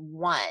signed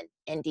one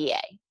NDA.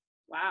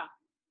 Wow.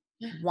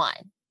 One.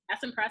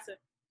 That's impressive.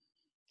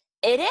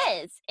 It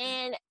is.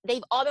 And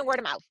they've all been word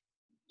of mouth.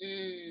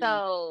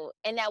 So,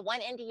 and that one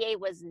NDA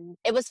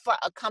it was for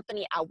a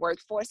company I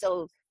worked for.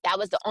 So that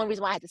was the only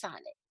reason why I had to sign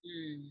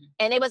it.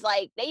 And it was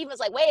like, they even was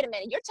like, wait a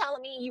minute, you're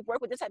telling me you work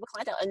with this type of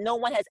clientele and no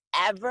one has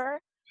ever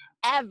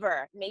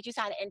made you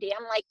sign an NDA?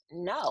 I'm like,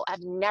 no,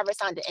 I've never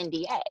signed an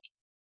NDA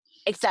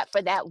except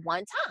for that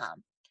one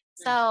time.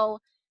 So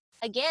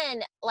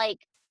again, like,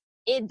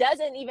 it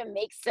doesn't even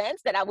make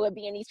sense that I would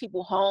be in these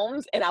people's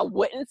homes and I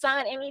wouldn't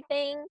sign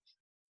anything,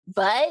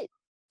 but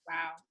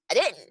Wow. I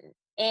didn't.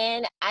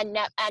 And and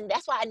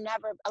that's why a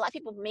lot of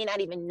people may not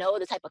even know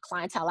the type of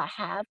clientele I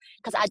have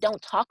because I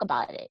don't talk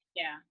about it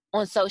Yeah.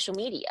 on social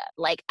media.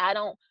 Like, I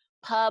don't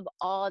pub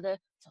all the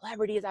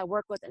celebrities I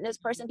work with and this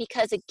person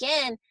because,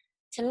 again,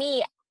 to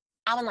me,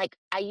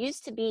 I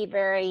used to be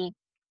very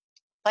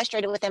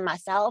frustrated within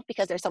myself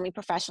because there's so many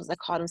professionals that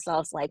call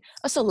themselves like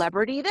a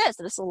celebrity this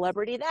and a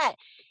celebrity that.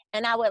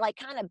 And I would like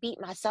kind of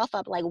beat myself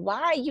up, like,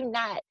 why are you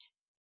not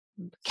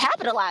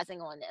capitalizing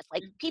on this?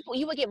 Like, people,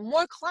 you would get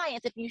more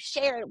clients if you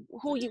shared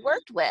who you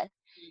worked with.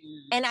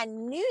 And I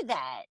knew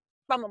that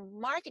from a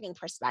marketing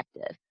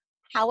perspective.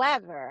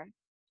 However,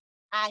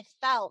 I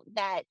felt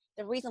that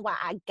the reason why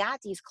I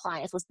got these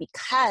clients was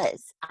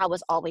because I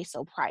was always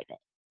so private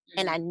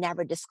and I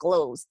never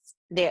disclosed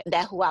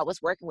that who I was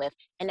working with.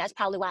 And that's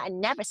probably why I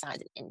never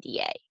signed an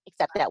NDA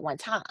except that one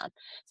time.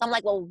 So I'm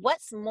like, well,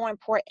 what's more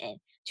important,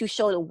 to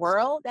show the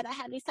world that I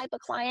have these type of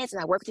clients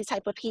and I work with these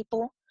type of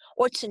people,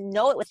 or to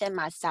know it within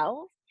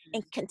myself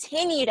and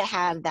continue to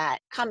have that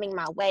coming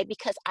my way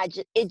because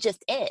it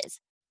just is.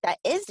 That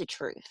is the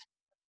truth.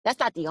 That's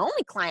not the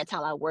only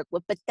clientele I work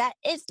with, but that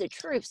is the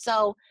truth.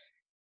 So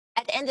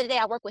at the end of the day,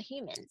 I work with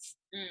humans.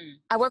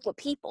 I work with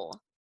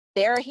people.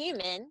 They're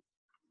human.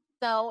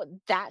 So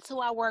that's who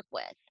I work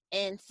with.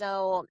 And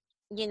so,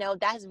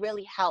 that's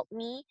really helped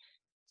me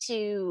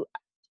to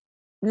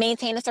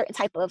maintain a certain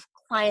type of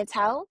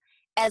clientele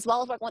as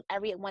well as working with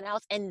everyone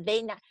else. And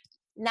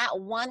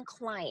not one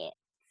client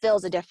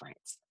feels a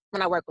difference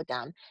when I work with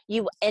them.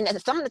 And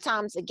some of the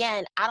times,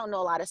 again, I don't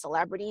know a lot of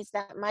celebrities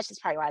that much. It's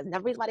probably why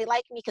never really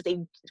like me, because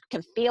they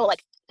can feel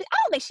like, I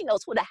don't think she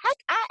knows who the heck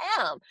I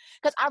am.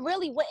 Because I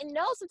really wouldn't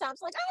know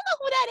sometimes. Like, I don't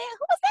know who that is.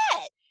 Who is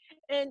that?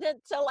 And then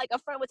so like a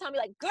friend would tell me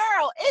like,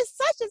 girl, it's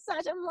such and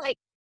such. I'm like,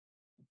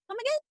 come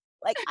again?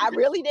 Like, I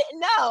really didn't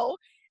know.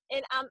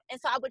 And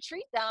so I would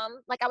treat them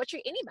like I would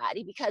treat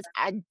anybody because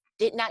I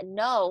did not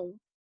know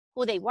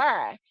who they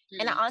were.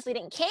 And I honestly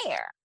didn't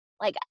care.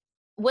 Like,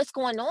 what's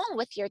going on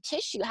with your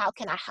tissue? How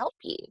can I help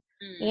you?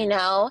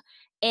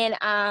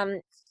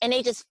 And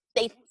it's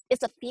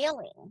a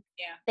feeling.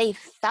 Yeah. They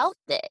felt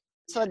it.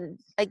 So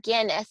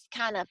again, it's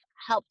kind of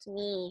helped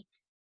me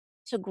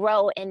to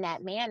grow in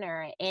that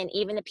manner. And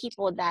even the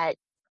people that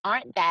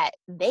aren't that,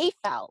 they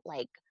felt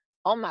like,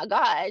 oh my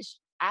gosh,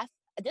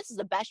 this is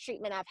the best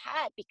treatment I've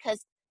had,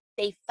 because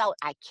they felt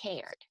I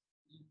cared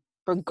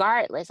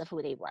regardless of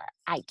who they were.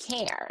 I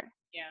care.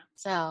 Yeah.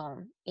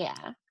 So yeah.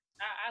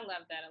 I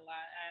love that a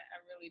lot. I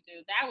really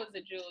do. That was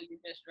the jewel you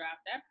just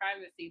dropped. That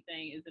privacy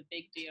thing is a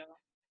big deal.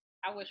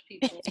 I wish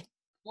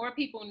more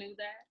people knew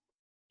that,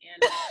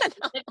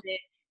 and lived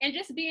it. And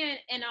just being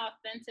an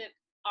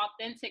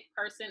authentic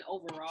person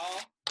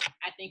overall,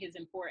 I think is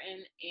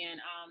important. And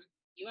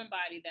you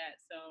embody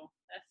that, so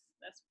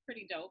that's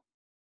pretty dope.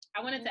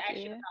 I wanted to ask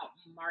you about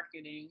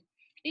marketing,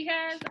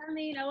 because I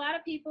mean, a lot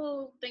of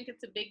people think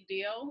it's a big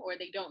deal, or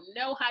they don't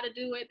know how to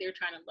do it. They're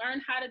trying to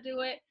learn how to do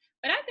it.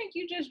 But I think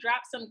you just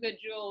dropped some good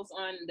jewels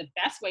on the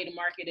best way to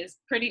market is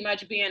pretty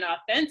much being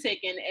authentic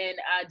and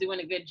doing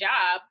a good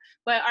job.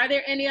 But are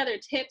there any other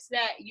tips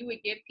that you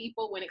would give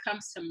people when it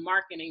comes to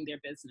marketing their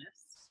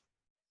business?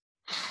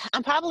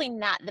 I'm probably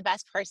not the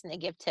best person to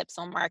give tips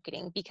on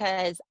marketing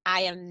because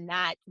I am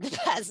not the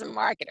best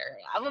marketer.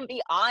 I'm going to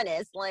be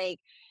honest. Like,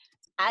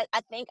 I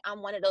think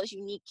I'm one of those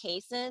unique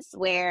cases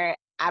where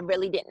I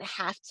really didn't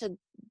have to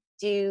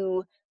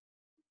do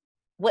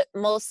what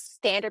most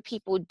standard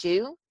people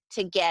do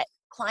to get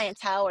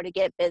clientele or to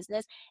get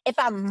business. If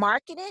I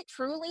marketed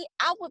truly,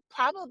 I would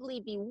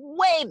probably be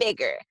way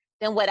bigger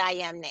than what I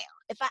am now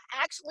if I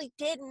actually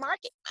did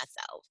market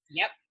myself.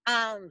 Yep.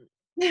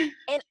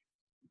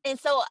 And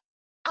so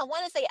I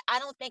want to say I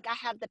don't think I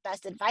have the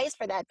best advice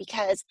for that,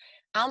 because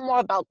I'm more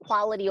about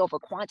quality over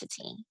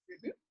quantity.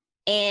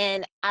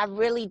 And I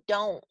really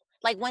don't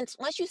like, once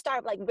you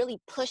start like really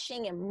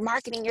pushing and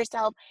marketing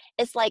yourself,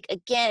 it's like,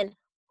 again,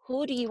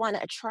 who do you want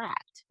to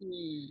attract?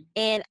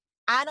 And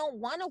I don't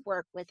want to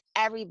work with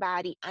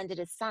everybody under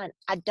the sun.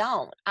 I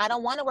don't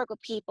want to work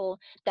with people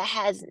that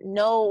has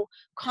no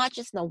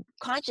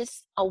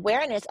conscious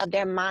awareness of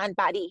their mind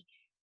body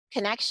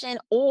connection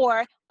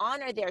or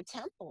honor their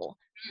temple.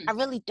 I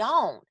really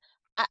don't.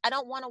 I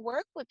don't want to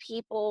work with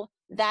people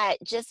that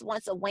just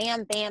wants a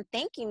wham bam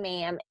thank you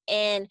ma'am,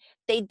 and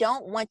they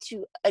don't want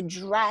to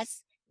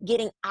address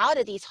getting out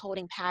of these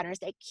holding patterns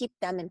that keep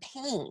them in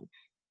pain.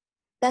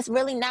 That's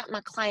really not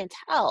my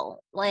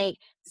clientele. Like,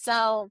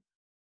 so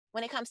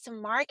when it comes to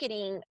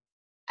marketing,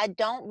 I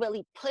don't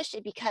really push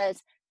it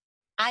because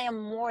I am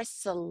more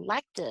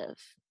selective.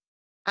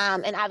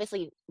 And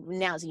obviously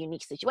now it's a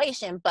unique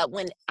situation, but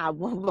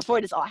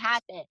before this all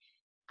happened,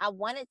 I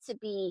wanted to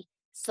be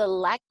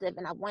selective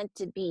and I want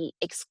to be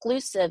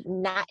exclusive,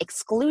 not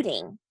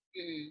excluding,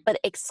 but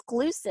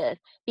exclusive,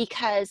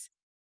 because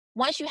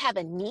once you have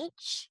a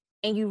niche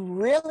and you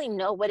really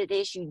know what it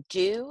is you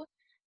do,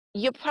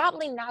 you're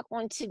probably not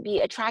going to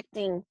be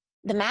attracting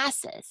the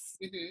masses.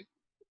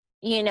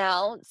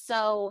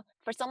 So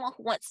for someone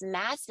who wants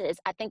masses,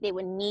 I think they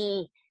would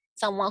need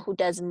someone who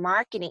does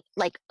marketing,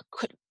 like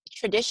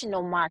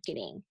traditional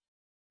marketing,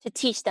 to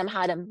teach them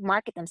how to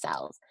market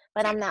themselves.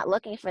 But I'm not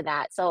looking for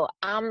that. So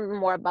I'm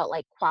more about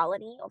like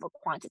quality over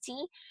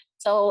quantity.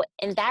 So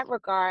in that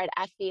regard,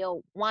 I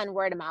feel one,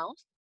 word of mouth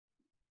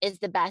is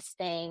the best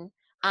thing.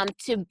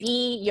 To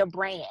be your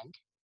brand,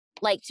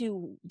 like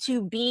to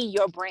be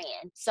your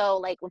brand. So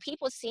like when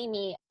people see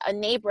me, a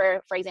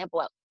neighbor, for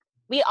example,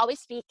 we always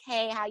speak,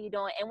 hey, how you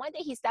doing? And one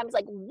day he stopped me, he's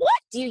like,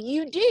 what do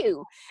you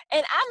do?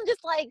 And I'm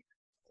just like,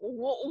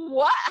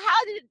 what?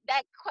 How did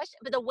that question?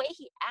 But the way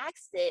he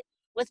asked it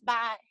was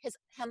by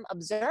him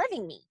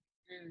observing me.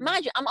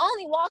 Mind you, I'm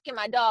only walking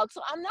my dog,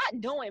 so I'm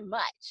not doing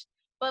much.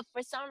 But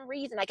for some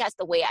reason, I guess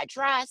the way I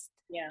dressed,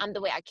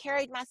 the way I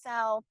carried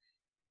myself,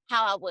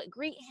 how I would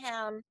greet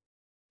him,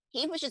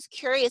 he was just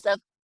curious of,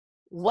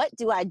 what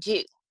do I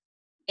do?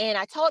 And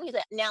I told him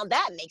that now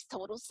that makes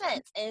total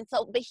sense. And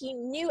so, but he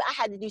knew I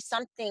had to do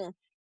something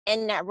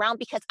in that realm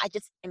because I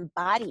just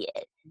embody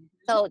it.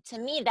 So to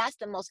me, that's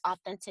the most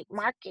authentic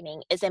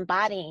marketing, is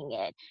embodying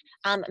it.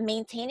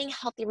 Maintaining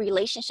healthy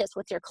relationships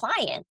with your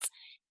clients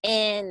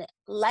and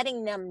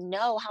letting them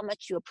know how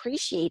much you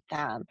appreciate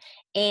them.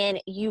 And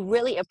you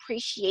really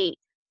appreciate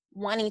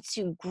wanting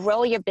to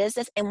grow your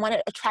business and want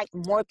to attract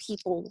more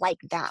people like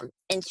them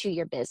into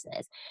your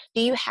business.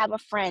 Do you have a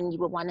friend you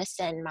would want to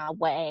send my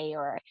way,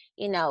 or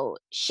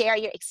share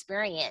your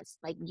experience,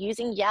 like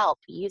using Yelp,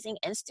 using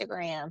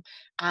Instagram,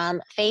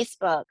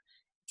 Facebook,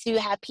 to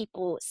have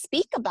people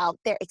speak about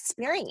their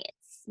experience?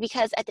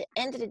 Because at the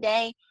end of the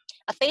day,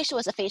 a facial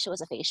is a facial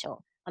is a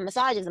facial. A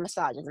massage is a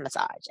massage is a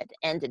massage at the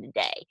end of the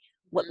day.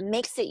 What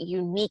makes it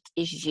unique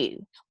is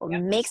you. What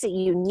makes it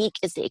unique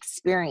is the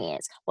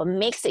experience. What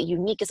makes it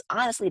unique is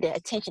honestly the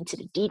attention to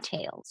the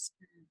details.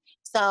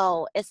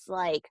 So it's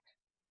like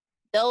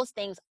those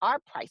things are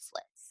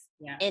priceless.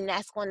 And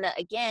that's going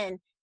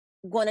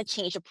to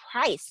change the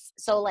price.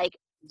 So like,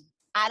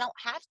 I don't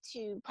have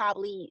to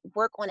probably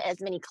work on as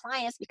many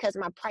clients because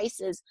my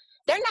prices,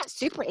 they're not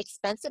super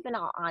expensive in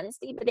all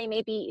honesty, but they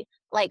may be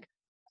like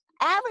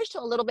average to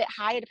a little bit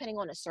higher depending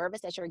on the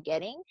service that you're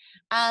getting.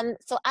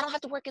 So I don't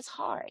have to work as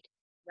hard.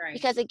 Right.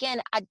 Because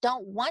again, I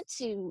don't want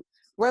to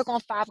work on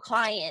 5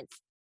 clients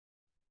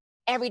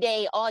every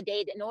day, all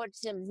day in order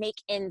to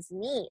make ends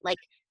meet. Like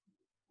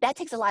that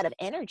takes a lot of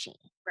energy.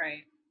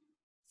 Right.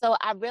 So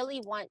I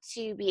really want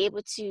to be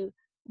able to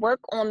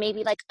work on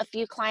maybe like a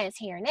few clients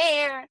here and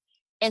there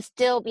and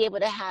still be able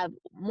to have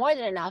more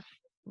than enough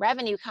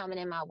revenue coming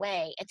in my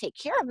way and take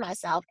care of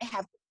myself and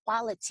have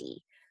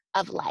quality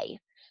of life.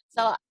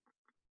 So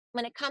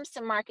when it comes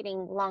to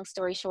marketing, long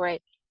story short,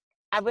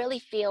 I really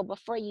feel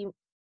before you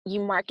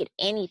market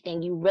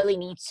anything, you really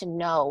need to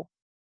know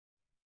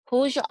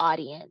who's your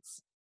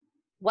audience,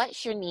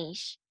 what's your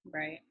niche,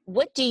 right?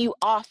 What do you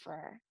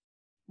offer,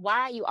 why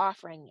are you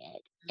offering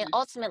it, and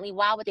ultimately,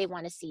 why would they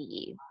want to see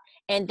you?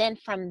 And then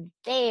from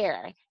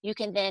there, you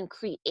can then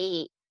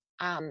create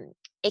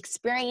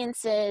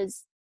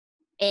experiences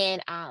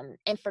and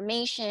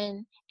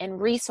information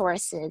and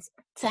resources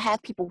to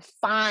have people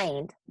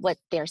find what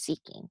they're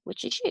seeking,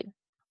 which is you.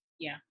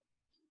 Yeah,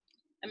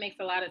 that makes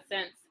a lot of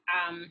sense.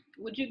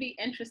 Would you be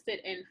interested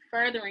in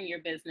furthering your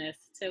business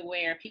to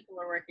where people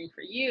are working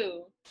for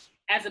you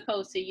as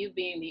opposed to you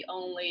being the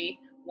only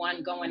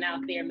one going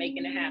out there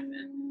making it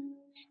happen?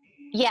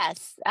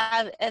 Yes,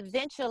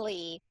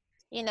 eventually,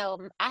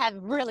 I have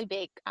really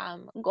big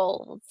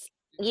goals.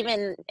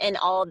 Even in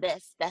all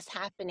this that's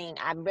happening,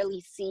 I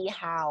really see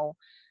how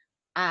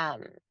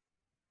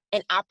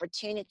an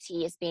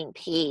opportunity is being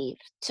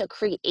paved to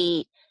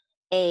create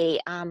a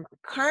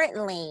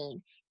current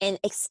lane and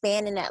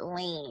expanding that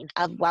lane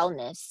of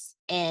wellness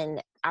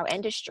in our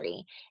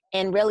industry,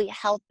 and really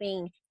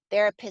helping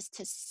therapists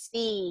to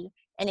see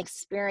and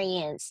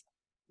experience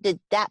the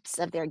depths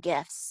of their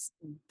gifts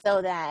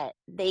so that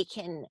they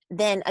can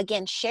then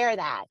again share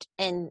that,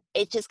 and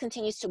it just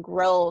continues to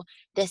grow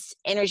this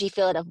energy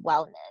field of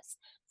wellness.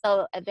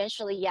 So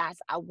eventually, yes,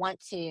 I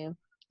want to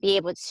be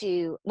able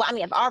to, well, I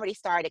mean, I've already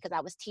started because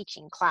I was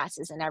teaching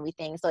classes and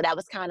everything, so that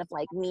was kind of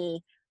like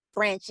me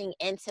branching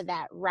into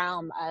that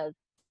realm of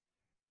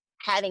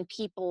having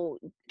people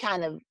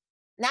kind of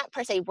not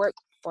per se work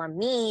for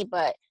me,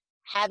 but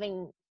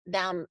having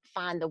them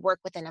find the work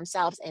within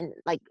themselves, and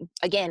like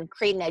again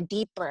creating a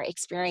deeper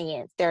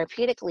experience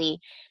therapeutically.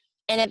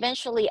 And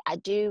eventually I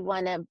do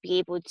want to be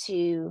able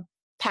to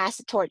pass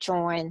the torch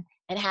on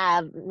and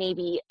have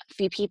maybe a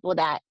few people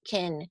that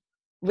can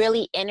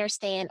really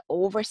understand,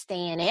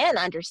 overstand, and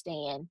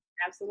understand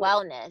Absolutely.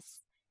 wellness,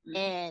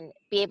 and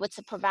be able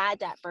to provide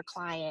that for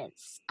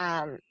clients.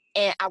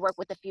 And I work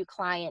with a few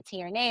clients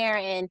here and there,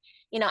 and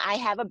I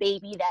have a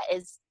baby that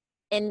is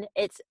in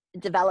its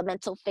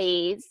developmental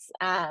phase.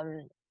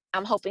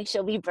 I'm hoping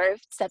she'll be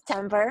birthed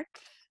September,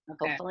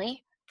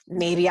 hopefully,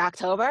 maybe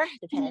October,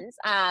 depends.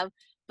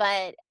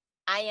 But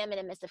I am in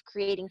the midst of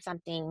creating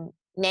something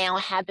now.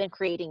 I have been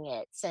creating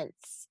it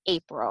since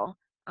April,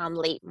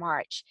 late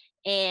March,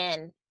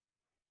 and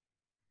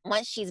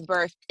once she's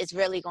birthed, it's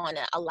really going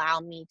to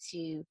allow me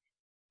to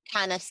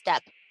kind of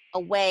step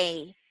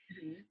away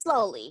Mhm.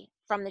 slowly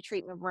from the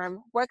treatment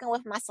room, working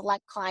with my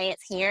select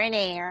clients here and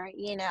there,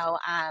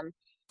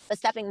 but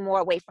stepping more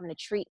away from the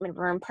treatment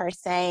room per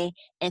se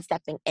and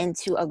stepping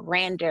into a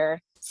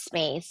grander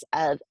space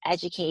of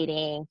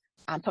educating,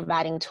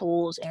 providing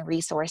tools and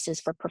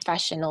resources for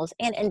professionals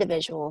and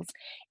individuals,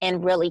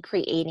 and really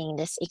creating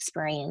this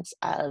experience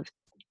of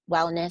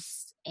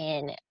wellness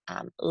and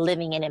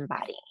living and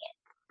embodying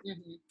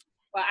Mhm.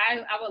 Well,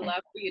 I would it.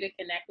 love for you to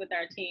connect with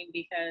our team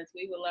because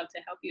we would love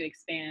to help you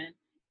expand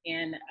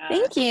and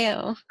Thank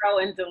you. grow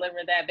and deliver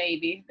that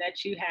baby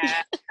that you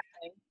have.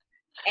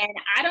 And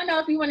I don't know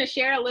if you want to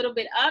share a little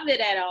bit of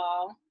it at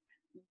all,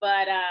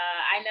 but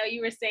I know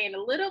you were saying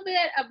a little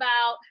bit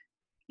about,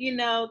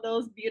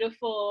 those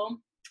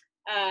beautiful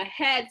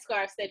head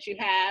scarves that you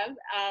have.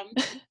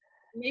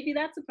 Maybe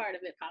that's a part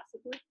of it,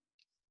 possibly.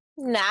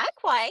 Not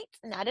quite,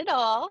 not at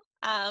all.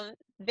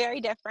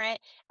 Very different.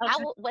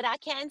 Okay. What I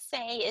can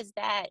say is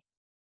that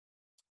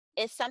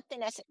it's something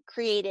that's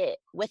created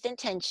with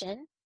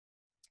intention.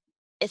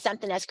 It's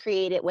something that's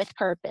created with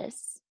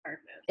purpose.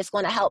 Perfect. It's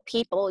going to help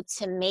people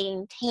to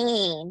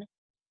maintain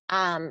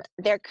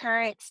their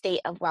current state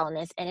of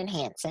wellness and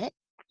enhance it.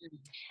 Mhm.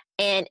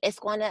 And it's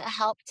going to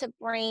help to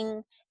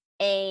bring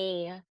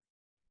a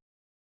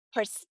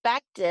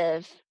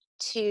perspective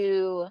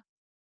to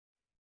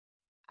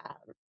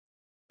um,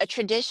 a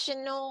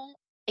traditional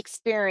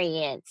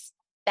experience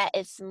that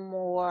is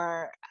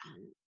more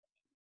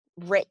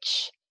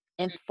rich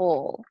and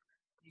full.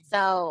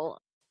 So,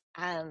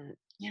 um,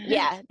 Mhm.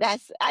 yeah,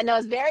 I know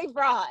it's very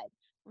broad,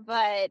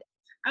 but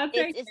I'll it's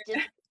take it's it.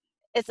 just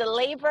it's a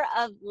labor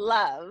of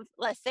love.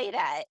 Let's say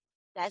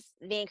that's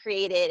being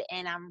created,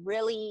 and I'm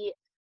really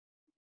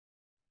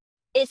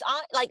it's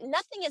on like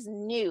nothing is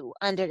new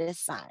under the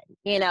sun.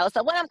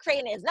 So what I'm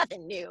creating is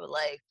nothing new.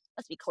 Like,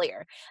 let's be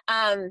clear.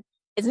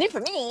 It's new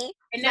for me. It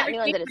It's not never new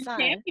came under the from sun.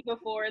 Tammy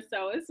before,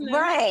 so it's new.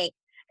 Right.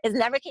 It's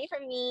never came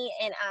from me.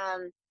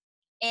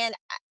 And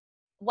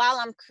while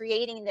I'm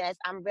creating this,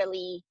 I'm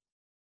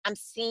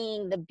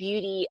seeing the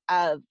beauty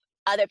of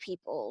other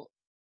people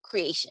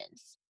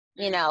creations.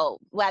 Mm.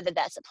 Whether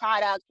that's a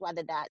product,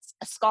 whether that's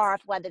a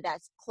scarf, whether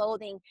that's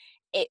clothing.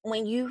 It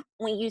when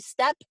you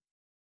step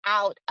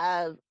out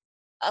of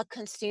a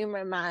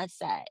consumer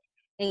mindset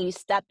and you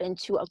step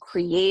into a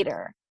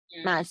creator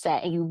Mm.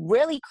 mindset and you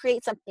really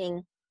create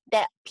something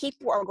that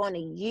people are going to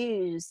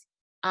use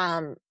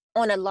on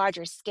a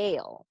larger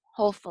scale,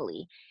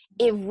 hopefully,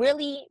 it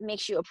really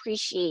makes you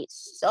appreciate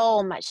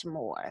so much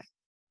more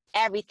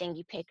everything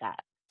you pick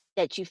up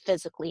that you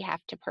physically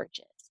have to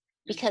purchase.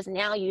 Mm. Because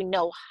now you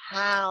know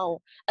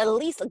how, at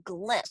least a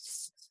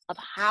glimpse of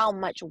how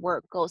much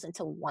work goes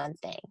into one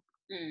thing.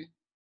 Mm.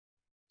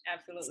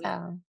 Absolutely.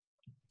 So,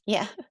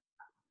 yeah.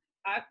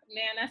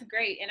 Man, that's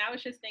great. And I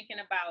was just thinking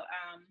about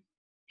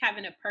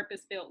having a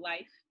purpose-filled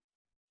life.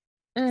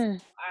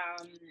 Mm.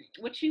 Um,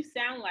 what you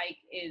sound like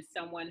is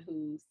someone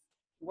who's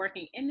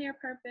working in their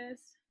purpose,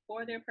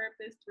 for their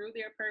purpose, through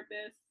their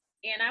purpose.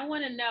 And I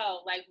want to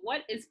know, like,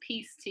 what is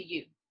peace to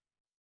you?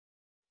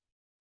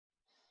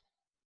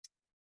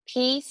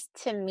 Peace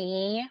to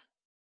me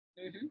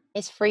Hmm.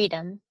 is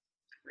freedom.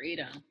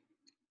 Freedom.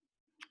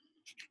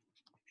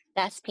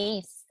 That's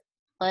peace.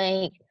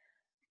 Like,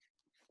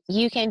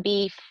 you can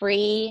be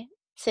free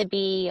to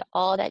be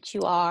all that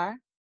you are,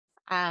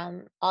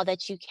 all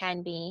that you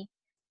can be.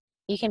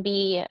 You can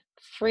be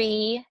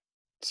free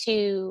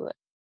to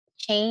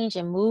change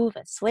and move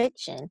and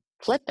switch and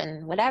flip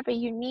and whatever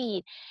you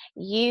need.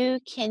 You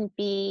can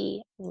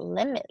be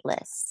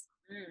limitless.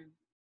 Mm.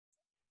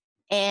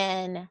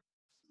 And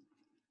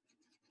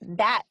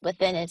that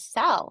within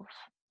itself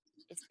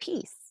is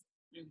peace.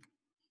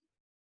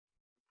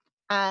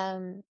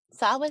 Mm.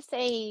 So I would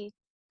say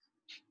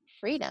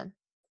freedom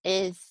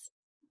is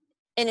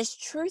in its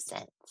true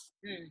sense,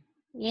 Mm.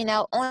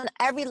 on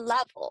every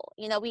level.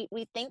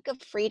 We think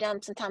of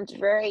freedom sometimes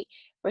very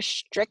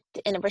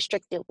in a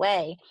restricted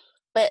way,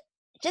 but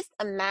just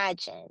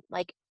imagine,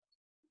 like,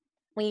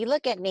 when you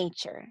look at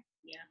nature,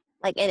 Yeah.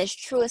 like in its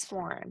truest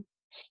form,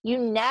 you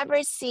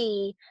never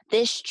see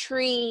this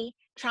tree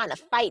trying to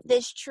fight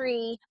this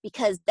tree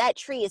because that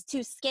tree is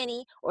too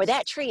skinny or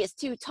that tree is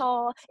too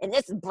tall and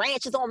this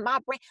branch is on my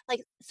branch.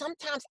 Like,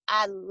 sometimes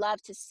I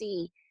love to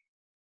see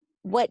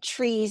what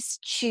trees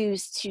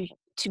choose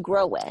to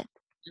grow with.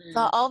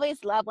 So I Mm.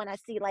 always love when I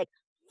see like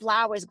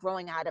flowers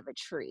growing out of a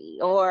tree.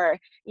 Or,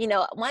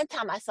 one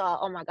time I saw,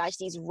 oh my gosh,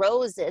 these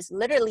roses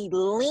literally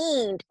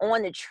leaned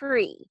on the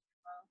tree.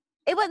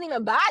 It wasn't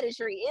even by the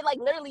tree. It like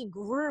literally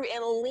grew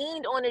and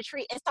leaned on the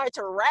tree and started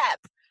to wrap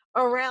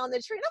around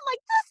the tree. And I'm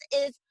like, this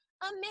is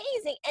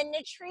amazing. And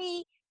the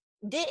tree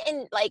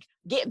didn't like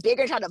get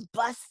bigger, try to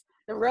bust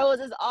the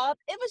roses off.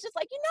 It was just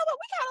like, you know what,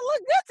 we kind of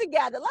look good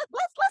together.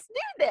 Let's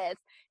do this.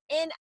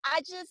 And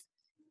I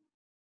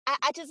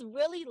just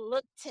really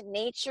look to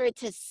nature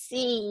to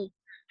see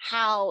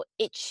how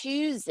it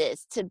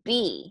chooses to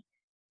be,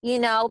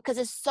 because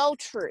it's so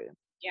true.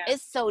 Yeah.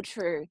 It's so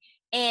true.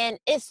 And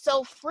it's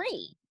so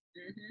free.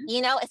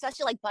 You know,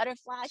 especially like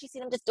butterflies, you see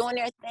them just doing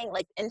their thing.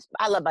 Like, and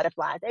I love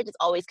butterflies. They're just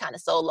always kind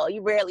of solo.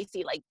 You rarely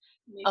see like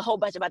Me a whole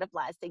bunch of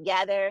butterflies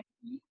together.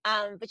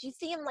 too. But you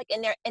see them like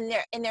in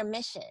their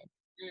mission,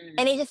 Mm,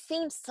 and it just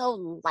seems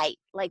so light.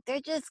 Like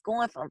they're just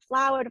going from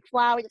flower to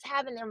flower, just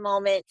having their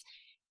moments,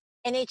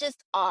 and they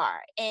just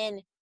are.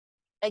 And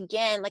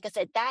again, like I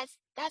said, that's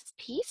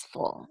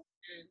peaceful.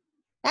 mm,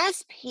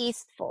 That's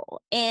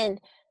peaceful. And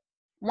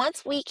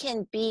once we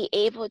can be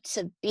able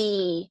to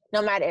be,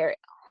 no matter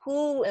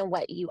who and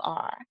what you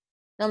are,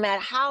 no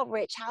matter how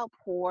rich, how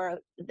poor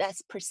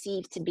that's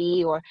perceived to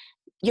be, or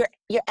your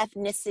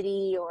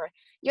ethnicity or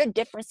your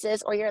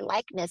differences or your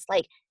likeness,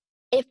 like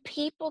if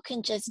people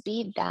can just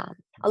be them,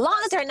 as long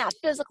as they're not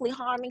physically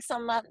harming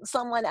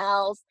someone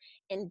else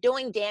and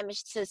doing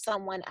damage to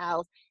someone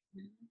else,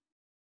 mm,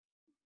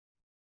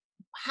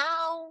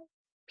 how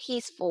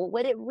peaceful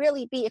would it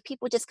really be if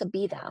people just could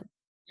be them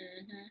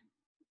mhm,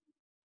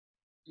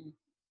 mm.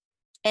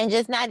 and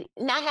just not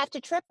have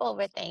to trip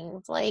over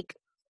things? Like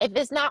if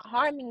it's not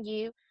harming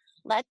you,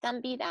 let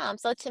them be them.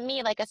 So to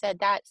me, like I said,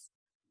 that's,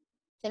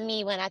 to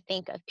me, when I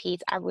think of peace,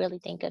 I really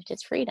think of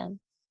just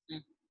freedom.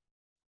 Mm.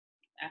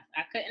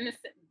 I couldn't have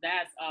said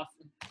that's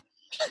awesome.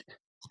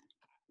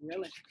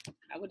 Really.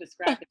 I would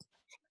describe it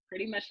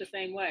pretty much the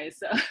same way.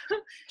 So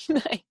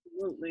Thank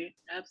absolutely.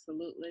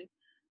 Absolutely.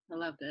 I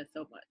love that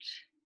so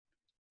much.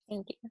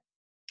 you.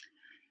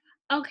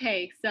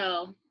 Okay,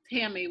 so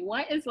Tammy,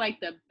 what is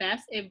like the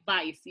best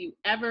advice you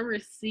ever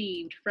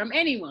received from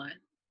anyone?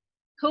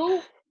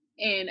 Who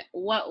and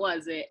what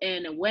was it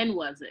and when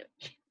was it?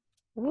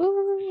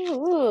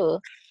 Woo!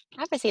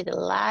 I've received a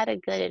lot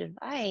of good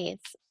advice.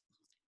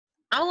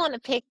 I want to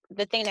pick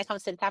the thing that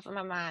comes to the top of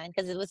my mind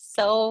because it was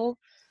so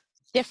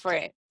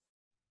different.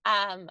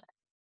 Um,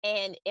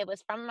 and it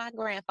was from my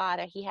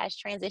grandfather. He has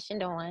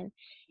transitioned on,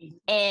 Mhm.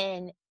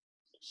 and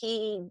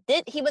he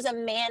was a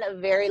man of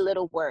very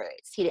little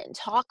words. He didn't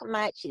talk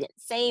much, he didn't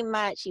say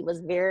much. He was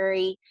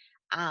very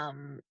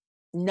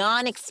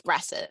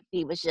non-expressive.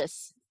 He was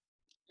just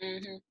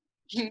Mhm.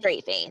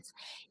 straight face.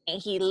 And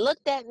he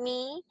looked at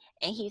me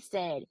and he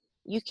said,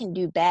 "You can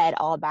do bad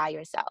all by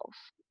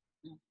yourself."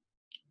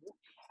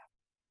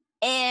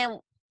 And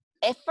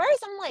at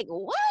first I'm like,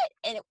 "What?"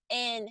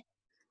 And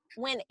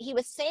when he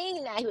was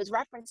saying that, he was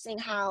referencing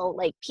how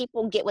like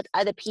people get with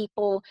other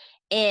people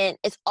and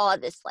it's all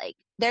this like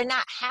they're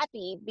not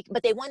happy,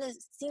 but they want to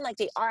seem like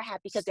they are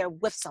happy because they're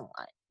with someone,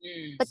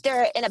 Mm, but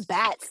they're in a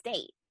bad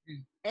state.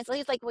 mm, And so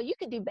he's like, "Well, you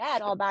can do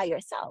bad all by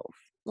yourself.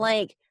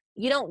 Like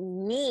you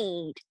don't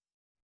need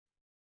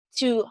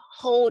to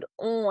hold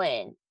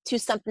on to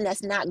something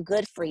that's not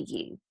good for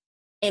you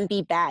and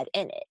be bad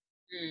in it."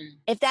 mm,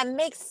 If that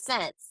makes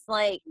sense,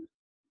 like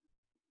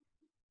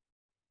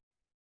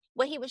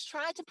what he was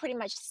trying to pretty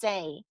much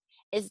say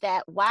is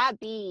that why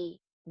be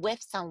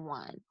with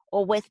someone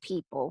or with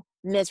people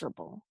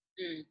miserable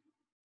mm.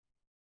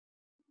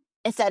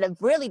 instead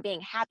of really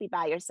being happy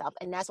by yourself?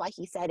 And that's why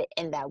he said it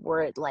in that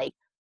word, like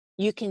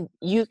you can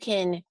do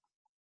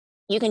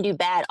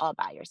bad all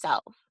by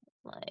yourself.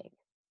 Like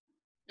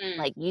Mm.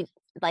 like you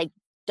like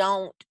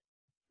don't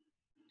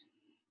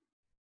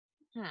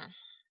because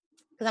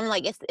I'm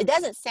like it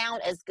doesn't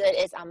sound as good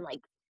as I'm like,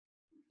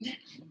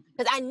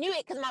 because I knew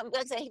it, because like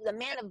I said, he was a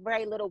man of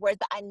very little words,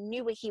 but I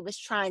knew what he was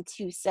trying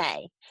to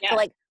say. So Yeah.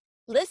 like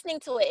listening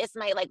to it, it's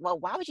like, well,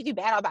 why would you do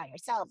bad all by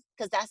yourself?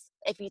 Because that's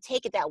if you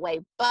take it that way.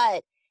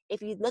 But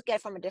if you look at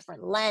it from a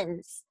different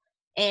lens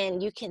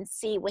and you can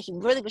see what he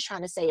really was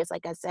trying to say is,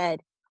 like I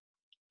said,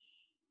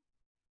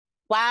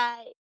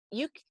 why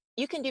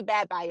you can do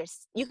bad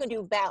you can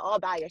do bad all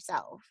by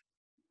yourself.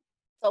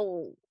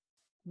 So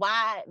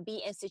why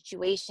be in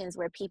situations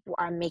where people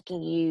are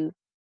making you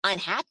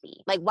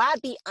unhappy? Like why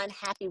be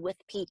unhappy with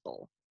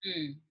people?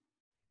 Mm.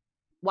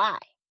 Why?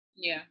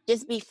 Yeah.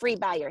 Just be free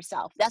by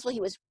yourself. That's what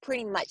he was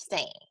pretty much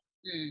saying.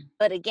 Mm.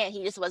 But again,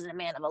 he just wasn't a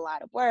man of a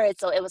lot of words.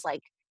 So it was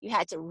like you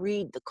had to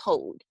read the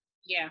code,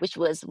 Yeah. which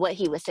was what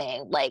he was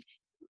saying. Like,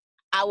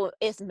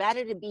 it's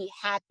better to be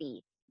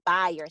happy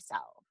by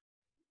yourself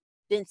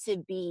than to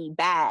be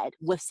bad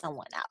with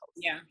someone else.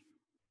 Yeah.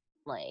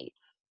 Like,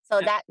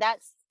 so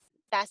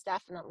that's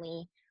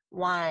definitely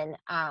one.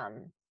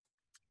 And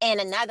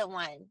another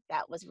one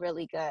that was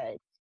really good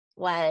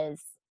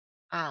was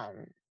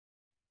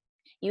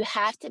you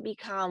have to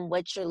become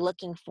what you're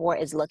looking for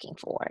is looking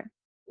for.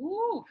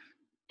 Ooh.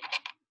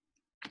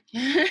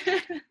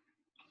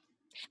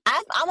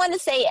 I want to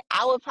say,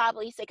 I would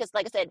probably say, because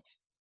like I said,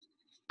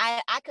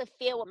 I could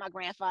feel what my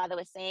grandfather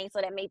was saying,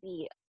 so that may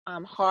be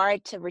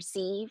hard to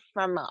receive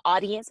from an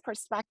audience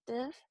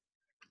perspective.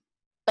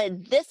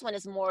 But this one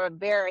is more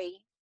very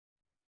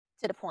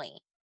to the point.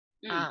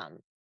 Mm.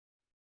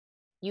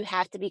 You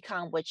have to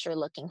become what you're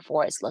looking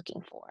for is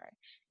looking for.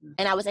 Mm.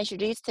 And I was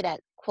introduced to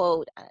that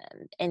quote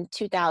in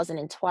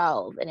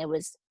 2012, and it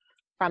was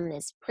from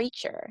this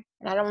preacher.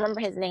 And I don't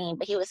remember his name,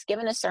 but he was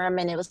giving a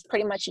sermon. It was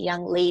pretty much a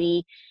young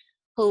lady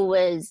who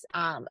was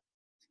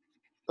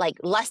like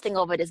lusting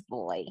over this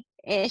boy.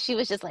 And she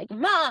was just like,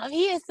 "Mom,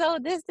 he is so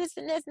this,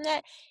 and this, and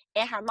that."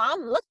 And her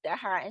mom looked at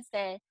her and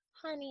said,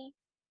 "Honey,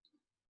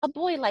 a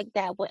boy like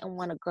that wouldn't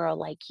want a girl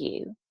like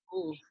you.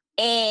 Ooh.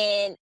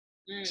 And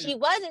Mm. she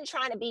wasn't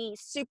trying to be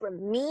super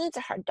mean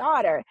to her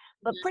daughter,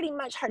 but Mhm. pretty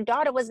much her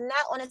daughter was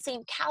not on the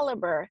same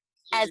caliber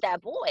as Mm.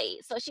 that boy.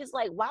 So she's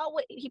like, why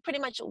would he pretty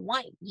much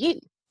want you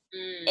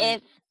Mm.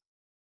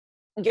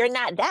 if you're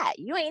not that?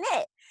 You ain't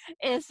it.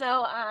 And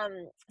so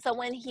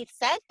when he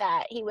said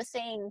that, he was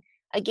saying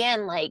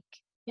again, like,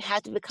 you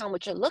have to become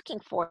what you're looking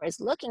for is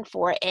looking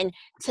for. And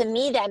to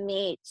me, that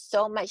made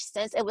so much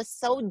sense. It was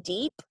so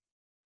deep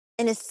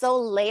and it's so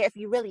layered if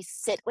you really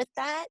sit with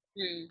that.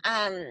 Mm.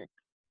 Um,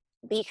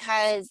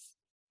 because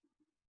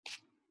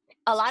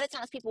a lot of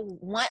times people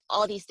want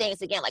all these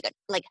things again, like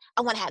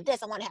I want to have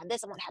this, I want to have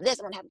this, I want to have this,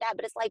 I want to have that,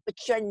 but it's like, but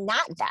you're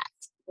not that.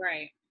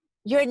 Right.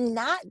 You're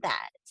not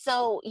that.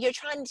 So you're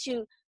trying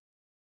to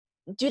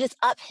do this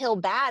uphill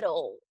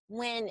battle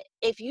when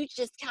if you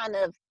just kind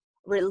of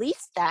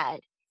release that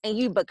and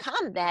you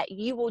become that,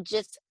 you will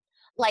just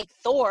like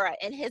Thor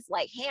and his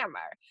like hammer.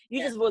 You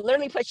Yeah. just will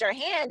literally put your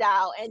hand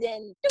out and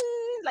then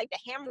ding, like the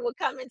hammer will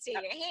come into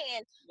your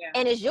hand Yeah.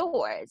 and it's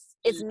yours.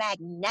 It's Mm.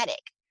 magnetic.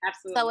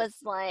 Absolutely. So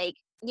it's like,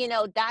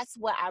 that's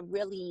what I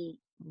really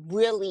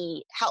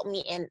helped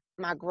me in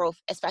my growth,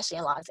 especially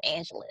in Los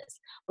Angeles,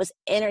 was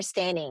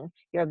understanding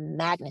your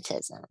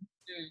magnetism.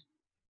 Mm.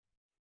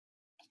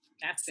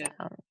 That's good.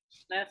 So,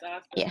 That's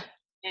awesome. yeah.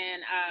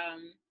 And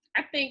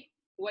I think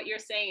what you're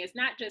saying is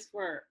not just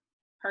for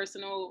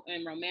personal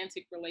and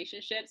romantic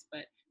relationships,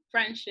 but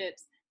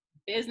friendships,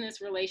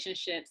 business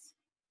relationships,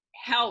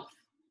 health,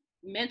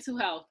 mental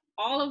health,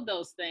 all of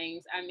those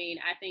things. I mean,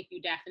 I think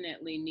you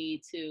definitely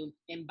need to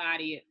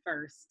embody it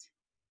first,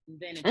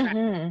 then attract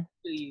Mm-hmm.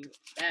 to you.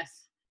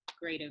 That's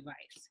great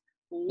advice.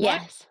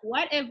 Yes.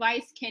 What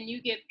advice can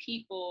you give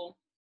people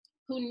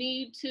who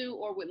need to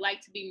or would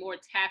like to be more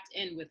tapped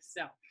in with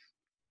self?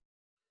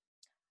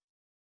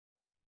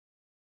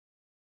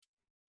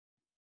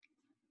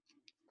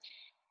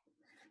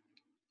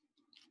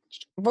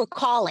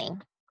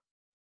 Recalling.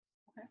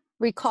 Okay.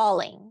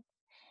 Recalling.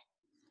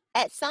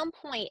 At some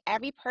point,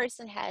 every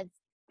person has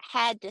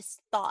had this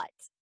thought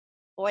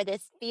or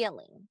this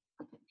feeling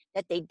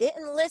that they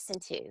didn't listen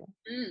to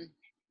Mm.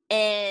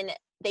 and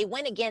they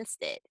went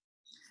against it.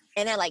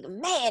 And they're like,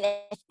 man,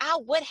 if I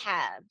would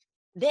have,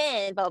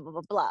 then blah, blah,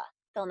 blah, blah,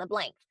 fill in the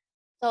blank.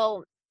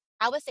 So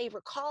I would say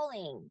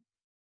recalling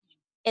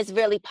is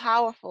really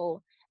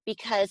powerful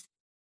because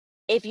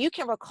if you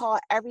can recall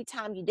every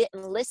time you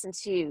didn't listen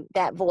to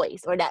that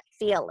voice or that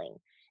feeling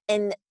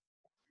and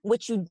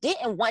what you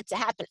didn't want to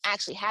happen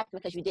actually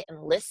happened because you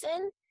didn't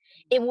listen,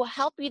 it will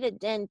help you to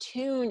then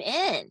tune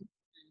in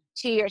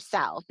to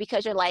yourself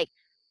because you're like,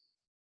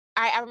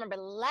 I remember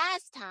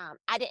last time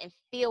I didn't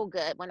feel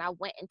good when I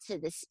went into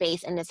this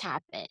space and this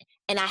happened.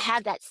 And I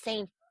have that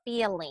same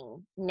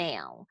feeling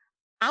now.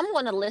 I'm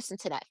going to listen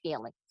to that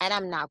feeling and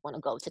I'm not going to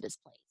go to this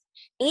place.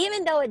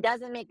 Even though it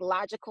doesn't make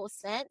logical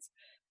sense,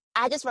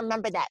 I just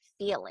remember that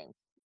feeling,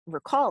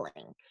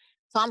 recalling.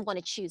 So I'm going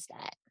to choose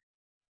that.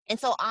 And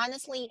so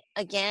honestly,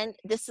 again,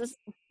 this is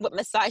what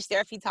massage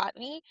therapy taught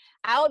me.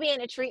 I would be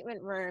in a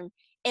treatment room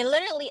and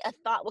literally a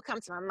thought would come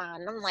to my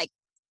mind. And I'm like,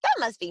 that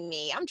must be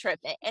me. I'm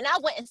tripping. And I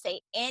wouldn't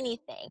say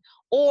anything.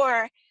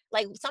 Or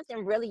like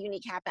something really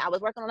unique happened. I was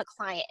working on a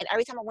client and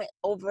every time I went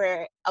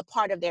over a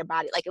part of their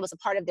body, like it was a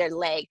part of their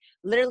leg,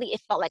 literally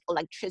it felt like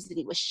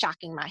electricity was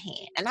shocking my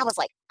hand. And I was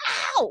like,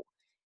 ow.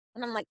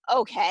 And I'm like,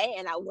 okay.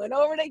 And I went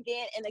over it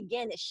again. And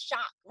again, the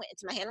shock went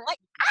into my hand. I'm like,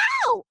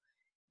 ow.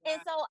 And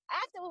so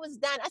after it was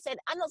done, I said,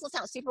 I know this will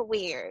sound super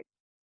weird.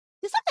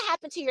 Did something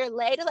happen to your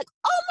leg? They're like,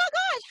 oh my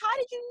gosh, how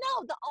did you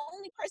know? The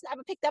only person I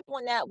ever picked up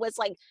on that was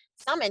like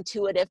some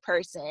intuitive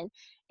person.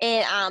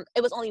 And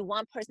it was only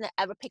one person that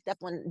ever picked up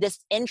on this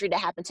injury that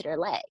happened to their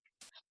leg.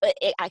 But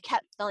I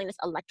kept feeling this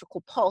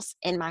electrical pulse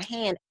in my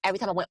hand every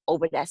time I went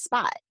over that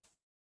spot.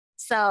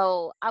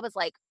 So I was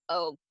like,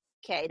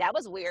 okay, that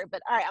was weird,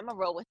 but all right, I'm gonna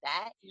roll with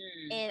that.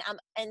 Mm.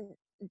 And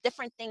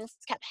different things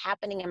kept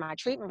happening in my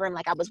treatment room.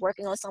 Like I was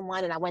working on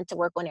someone and I went to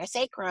work on their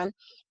sacrum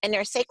and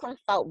their sacrum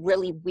felt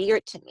really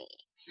weird to me.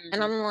 Mm-hmm.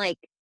 And I'm like,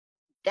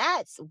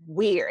 that's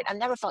weird. I've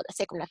never felt a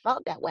sacrum that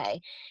felt that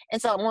way.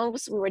 And so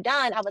once we were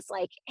done, I was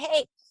like, hey,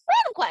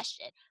 random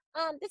question.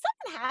 Did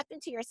something happen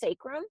to your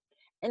sacrum?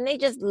 And they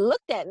just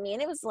looked at me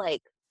and it was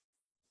like,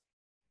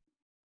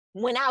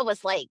 when I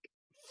was like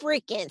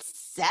freaking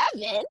 7,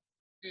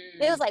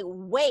 it was like,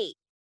 wait,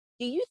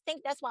 do you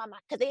think that's why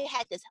because they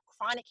had this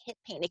chronic hip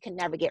pain they could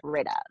never get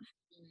rid of.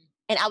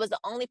 And I was the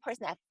only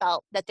person that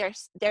felt that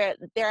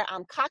their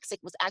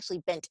coccyx was actually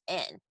bent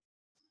in.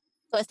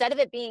 So instead of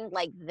it being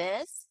like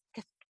this,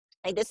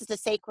 like this is the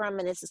sacrum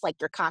and this is like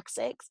your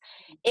coccyx,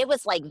 it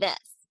was like this.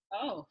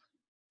 Oh.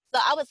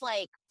 So I was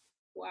like,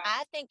 wow.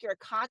 I think your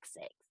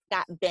coccyx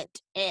got bent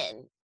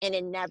in and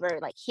it never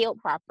like healed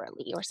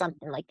properly or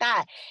something like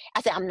that.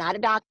 I said, I'm not a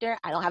doctor.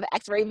 I don't have an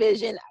x-ray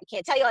vision. I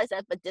can't tell you all this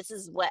stuff, but this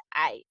is what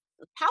I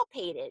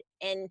palpated.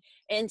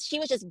 And she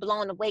was just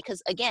blown away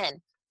because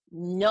again,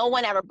 no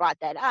one ever brought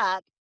that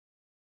up.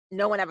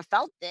 No one ever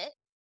felt it.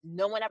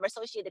 No one ever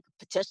associated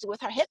potentially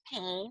with her hip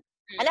pain.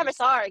 I never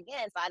saw her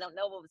again, so I don't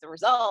know what was the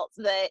results.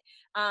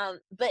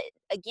 But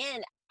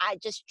again, I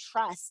just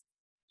trust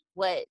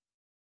what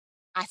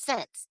I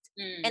sensed.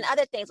 And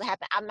other things would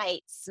happen. I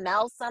might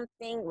smell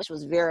something, which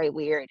was very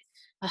weird,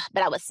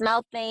 but I would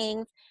smell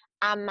things.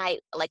 I might,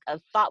 like, a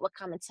thought would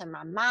come into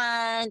my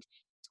mind,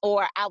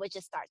 or I would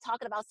just start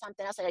talking about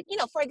something else. Like,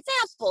 for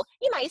example,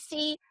 you might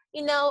see,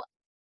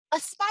 a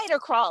spider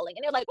crawling,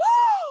 and they're like,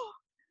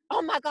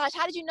 oh my gosh,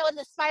 how did you know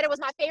the spider was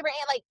my favorite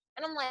ant? Like,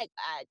 and I'm like,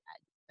 I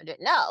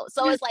didn't know.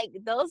 So it's like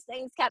those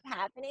things kept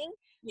happening.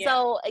 Yeah.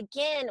 So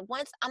again,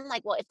 once I'm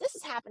like, well, if this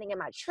is happening in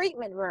my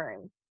treatment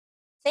room,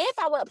 say if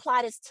I would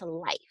apply this to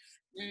life,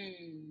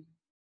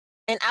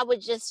 and I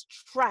would just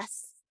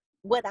trust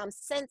what I'm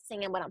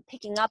sensing and what I'm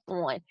picking up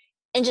on,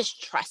 and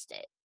just trust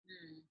it.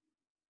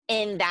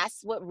 And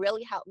that's what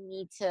really helped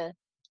me to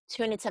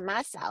tune into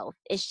myself.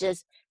 It's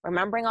just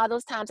remembering all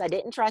those times I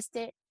didn't trust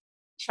it,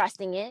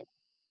 trusting it,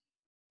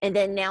 and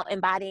then now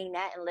embodying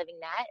that and living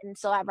that. And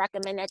so I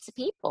recommend that to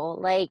people.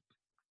 Like,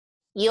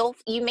 you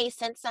may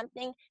sense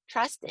something,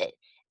 trust it.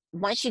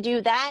 Once you do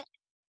that,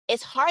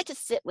 it's hard to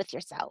sit with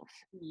yourself,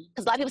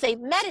 because a lot of people say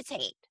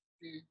meditate.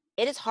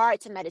 It is hard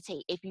to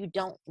meditate if you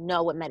don't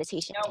know what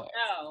meditation is.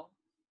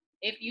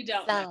 If you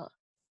don't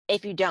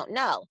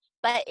know.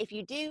 But if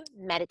you do,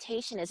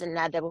 meditation is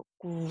another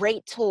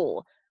great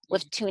tool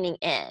with tuning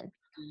in.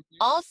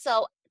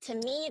 Also, to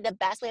me, the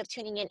best way of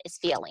tuning in is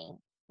feeling.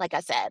 Like I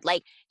said,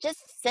 like,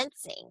 just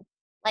sensing.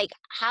 Like,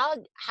 how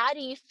do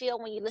you feel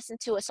when you listen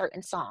to a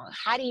certain song?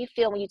 How do you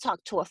feel when you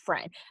talk to a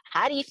friend?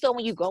 How do you feel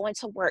when you go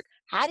into work?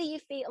 How do you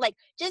feel? Like,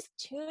 just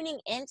tuning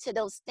into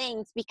those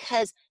things,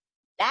 because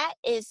that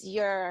is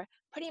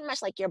pretty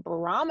much like your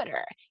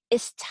barometer.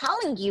 It's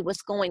telling you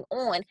what's going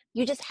on.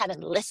 You just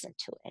haven't listened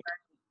to it.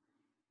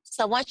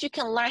 So once you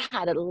can learn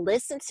how to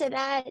listen to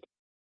that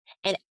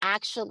and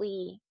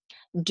actually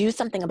do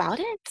something about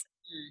it,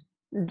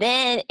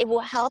 then it will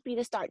help you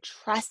to start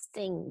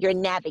trusting your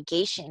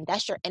navigation.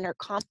 That's your inner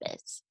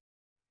compass,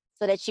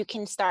 so that you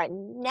can start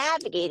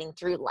navigating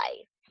through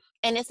life.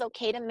 And it's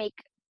okay to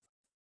make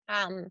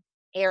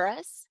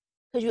errors,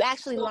 because you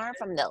actually learn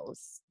from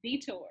those.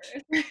 detours,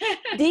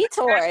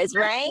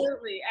 right?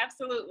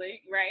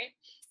 Absolutely, right.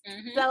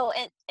 So,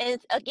 and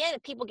again,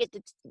 people get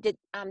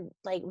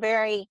like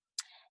very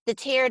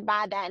deterred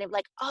by that, and they're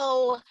like,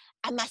 oh,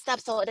 I messed up,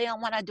 so they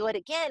don't want to do it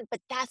again.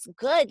 But that's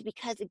good,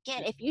 because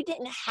again, if you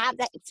didn't have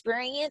that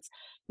experience,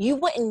 you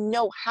wouldn't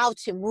know how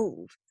to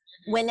move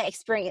when that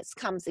experience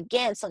comes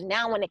again. So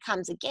now when it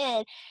comes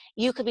again,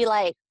 you could be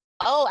like,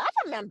 oh, I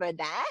remember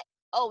that.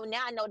 Oh,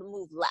 now I know to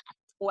move left,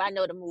 or I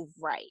know to move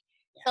right.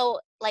 So,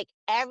 like,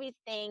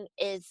 everything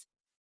is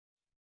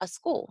a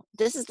school.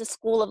 This is the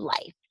school of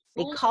life.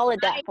 They call it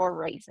that for a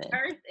reason.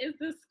 Earth is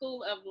the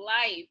school of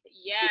life.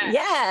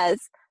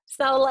 Yes.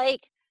 So,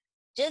 like,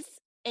 just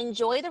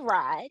enjoy the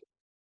ride,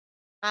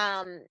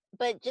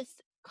 but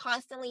just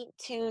constantly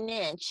tune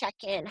in, check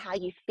in, how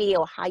you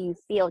feel.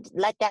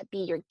 Let that be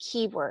your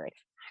keyword.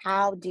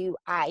 How do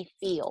I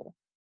feel?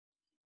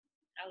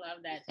 I love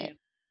that too.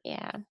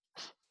 Yeah.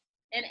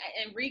 And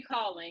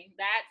recalling,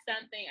 that's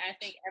something I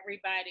think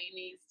everybody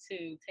needs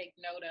to take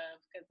note of,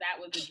 because that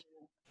was a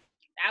jewel.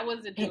 That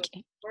was a jewel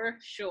for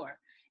sure.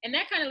 And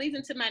that kind of leads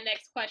into my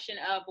next question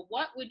of,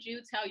 what would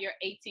you tell your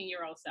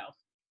 18-year-old self?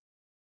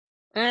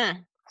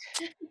 Man,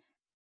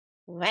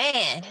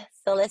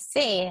 so let's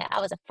see.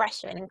 I was a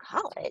freshman in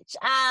college.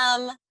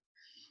 I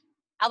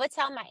would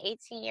tell my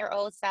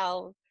 18-year-old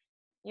self,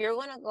 you're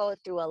going to go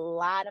through a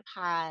lot of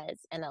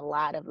highs and a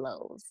lot of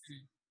lows.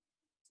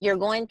 You're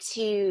going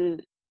to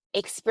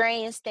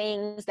experience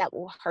things that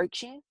will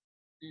hurt you,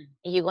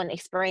 and you're going to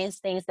experience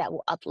things that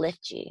will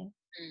uplift you.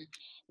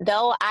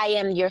 Though I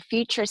am your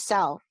future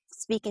self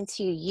speaking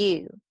to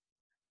you,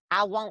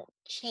 I won't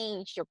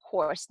change your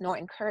course nor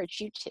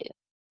encourage you to,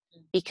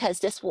 because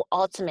this will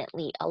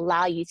ultimately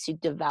allow you to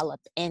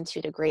develop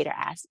into the greater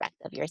aspect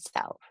of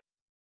yourself.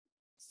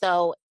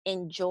 So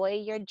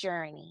enjoy your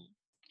journey.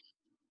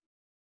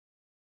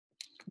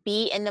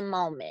 Be in the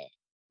moment,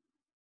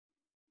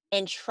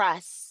 and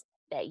trust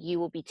that you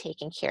will be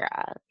taken care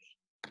of.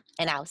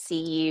 And I'll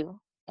see you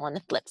on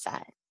the flip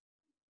side.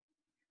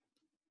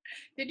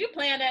 Did you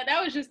plan that?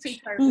 That was just too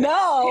perfect.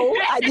 No,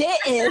 I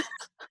didn't.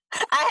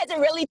 I had to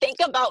really think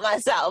about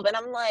myself. And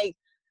I'm like,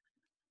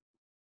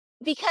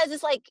 because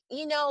it's like,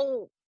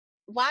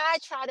 why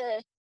try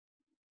to,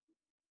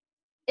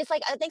 it's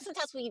like, I think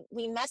sometimes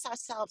we mess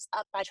ourselves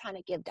up by trying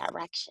to give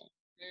direction.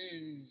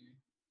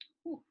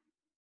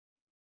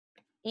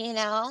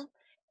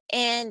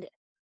 And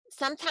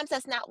sometimes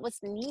that's not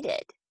what's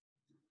needed.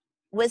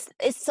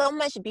 It's so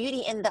much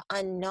beauty in the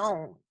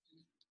unknown,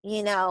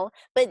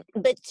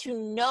 but to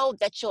know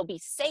that you'll be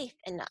safe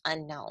in the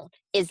unknown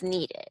is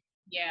needed.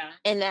 Yeah.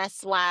 And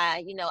that's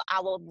why,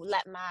 I will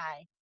let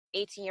my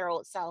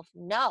 18-year-old self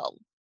know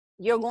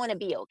you're going to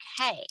be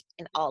okay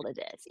in all of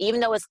this.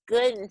 Even though it's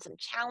good and some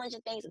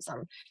challenging things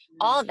and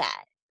all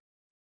that,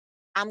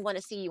 I'm going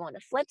to see you on the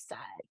flip side,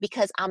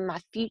 because I'm my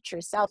future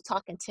self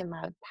talking to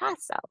my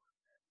past self.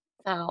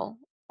 So,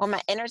 or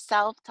my inner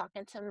self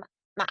talking to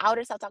my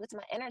outer self talking to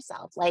my inner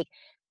self. Like,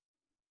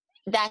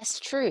 that's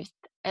truth.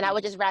 And I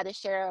would just rather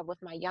share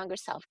with my younger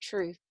self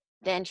truth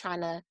than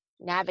trying to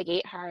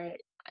navigate her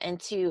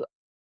into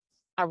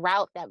a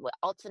route that would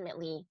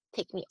ultimately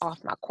take me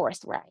off my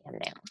course where I am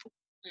now.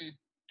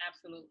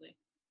 Absolutely.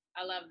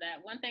 I love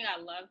that. One thing I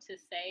love to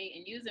say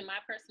and use in my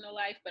personal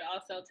life, but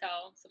also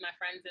tell to my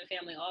friends and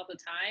family all the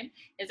time,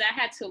 is I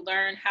had to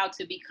learn how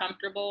to be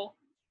comfortable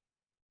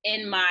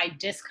in my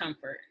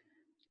discomfort.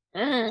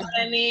 You know Mm,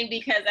 what I mean?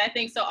 Because I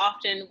think so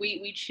often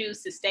we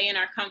choose to stay in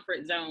our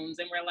comfort zones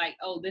and we're like,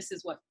 oh, this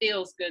is what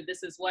feels good.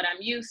 This is what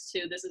I'm used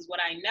to. This is what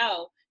I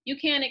know. You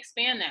can't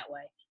expand that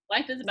way.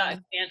 Life is about yeah.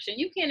 expansion.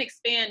 You can't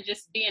expand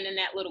just being in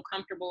that little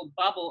comfortable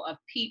bubble of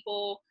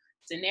people,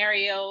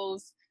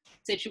 scenarios,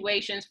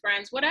 situations,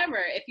 friends, whatever.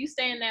 If you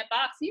stay in that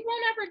box, you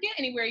won't ever get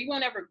anywhere. You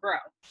won't ever grow.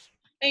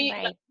 And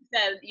like Right. you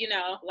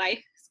said,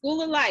 life,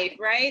 school of life,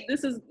 right?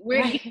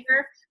 We're Right.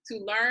 here to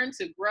learn,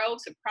 to grow,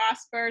 to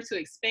prosper, to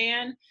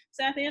expand.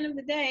 So at the end of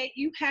the day,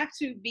 you have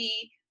to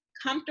be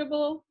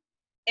comfortable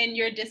in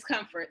your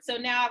discomfort. So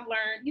now I've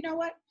learned, you know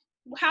what?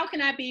 How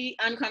can I be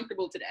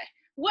uncomfortable today?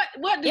 What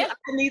do Yeah.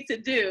 I need to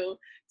do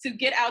to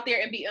get out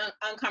there and be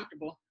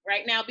uncomfortable?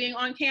 Right now, being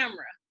on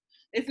camera,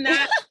 it's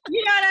not.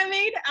 You know what I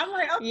mean? I'm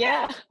like, okay,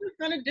 Yeah. I'm just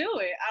gonna do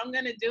it. I'm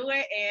gonna do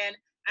it, and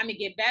I'm gonna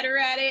get better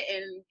at it.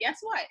 And guess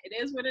what? It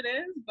is what it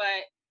is.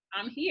 But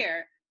I'm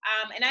here.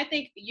 And I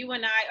think you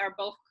and I are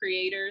both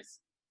creators.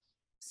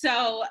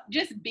 So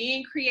just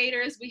being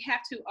creators, we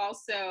have to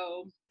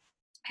also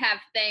have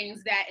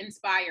things that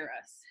inspire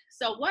us.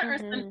 So what are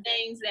some Hmm.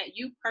 things that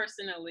you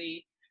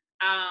personally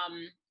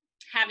um,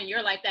 have in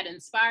your life that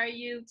inspire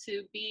you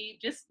to be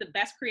just the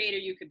best creator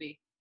you could be?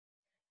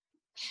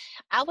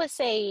 I would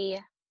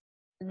say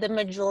the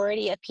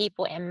majority of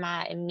people in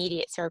my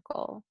immediate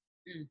circle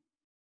Mm,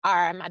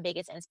 are my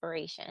biggest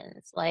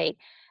inspirations. Like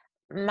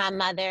my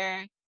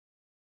mother,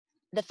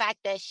 the fact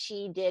that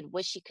she did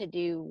what she could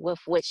do with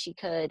what she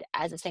could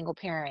as a single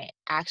parent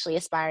actually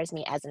inspires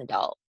me as an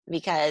adult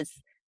because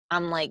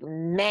I'm like,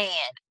 man,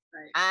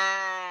 right.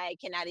 I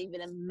cannot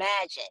even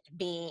imagine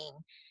being,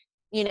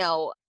 you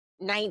know,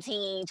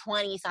 19,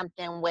 20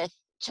 something with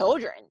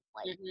children.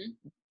 Like,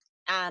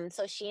 Hmm.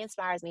 so she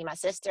inspires me. My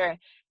sister,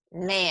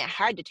 man,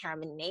 her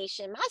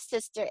determination. My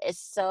sister is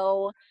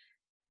so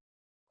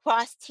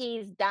cross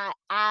T's, dot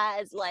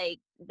I's. Like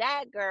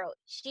that girl,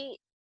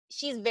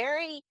 she's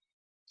very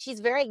she's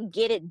very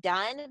get it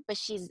done, but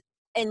she's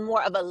in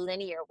more of a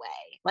linear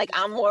way. Like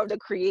I'm more of the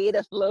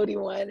creative floaty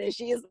one, and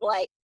she's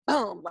like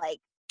boom, like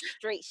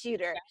straight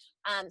shooter.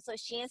 So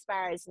she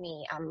inspires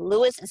me.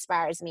 Lewis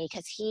inspires me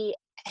because he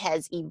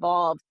has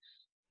evolved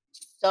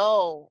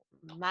so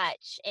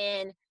much,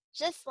 and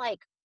just like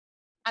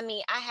I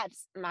mean, I have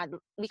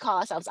we call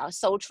ourselves our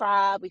soul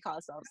tribe. We call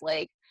ourselves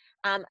like,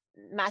 um,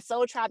 my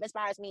soul tribe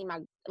inspires me.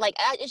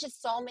 It's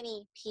just so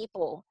many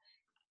people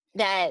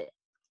that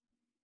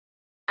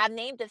I've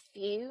named a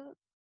few,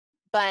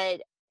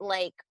 but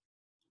like,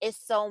 it's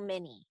so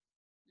many.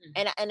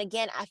 Mm. And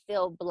again, I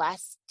feel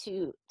blessed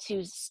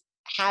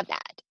have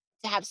that,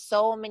 to have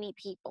so many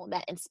people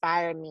that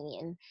inspire me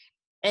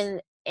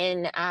and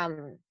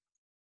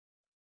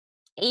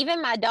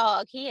even my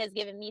dog, he has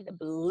given me the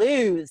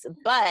blues,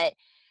 but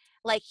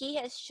like he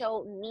has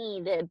showed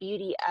me the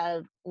beauty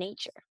of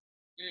nature.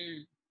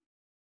 Mm.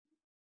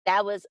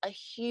 That was a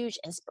huge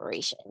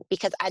inspiration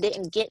because I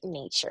didn't get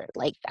nature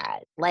like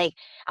that. Like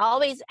I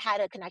always had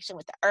a connection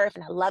with the earth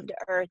and I love the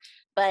earth,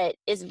 but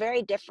it's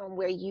very different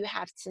where you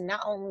have to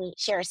not only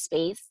share a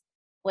space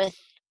with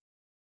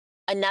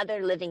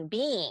another living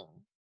being,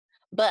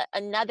 but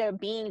another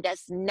being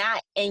that's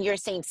not in your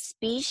same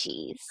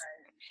species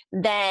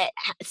that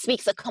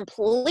speaks a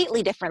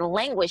completely different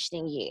language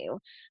than you,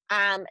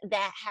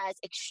 that has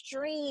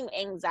extreme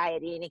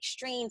anxiety and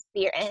extreme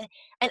fear.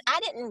 And I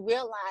didn't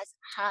realize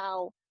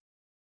how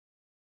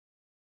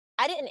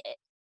I didn't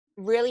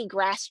really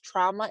grasp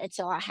trauma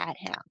until I had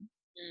him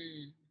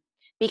Mm.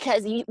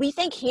 because we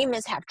think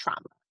humans have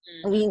trauma.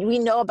 And Mhm. we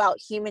know about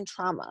human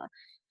trauma,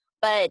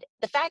 but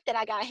the fact that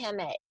I got him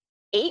at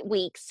 8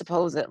 weeks,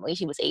 supposedly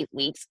he was 8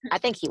 weeks, I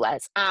think he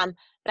was, but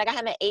I got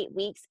him at 8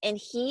 weeks, and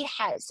he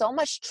had so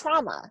much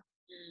trauma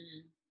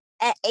Mm.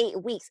 at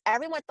 8 weeks.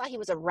 Everyone thought he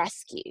was a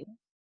rescue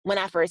when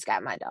I first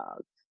got my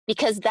dog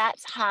because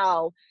that's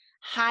how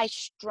high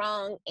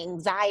strung,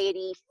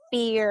 anxiety,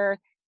 fear.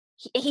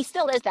 He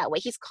still is that way.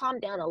 He's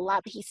calmed down a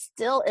lot, but he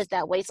still is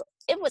that way. So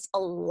it was a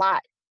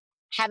lot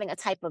having a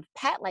type of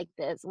pet like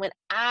this when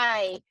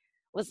I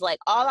was like,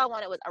 all I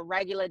wanted was a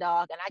regular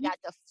dog, and I got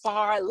the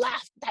far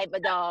left type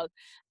of dog.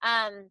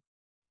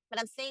 But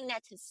I'm saying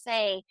that to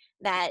say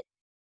that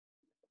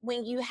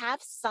when you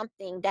have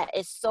something that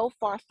is so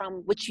far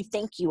from what you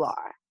think you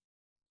are,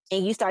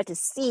 and you start to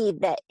see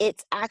that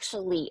it's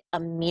actually a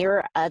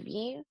mirror of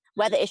you,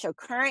 whether it's your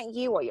current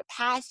you or your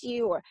past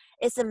you, or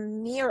it's a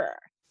mirror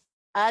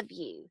of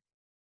you,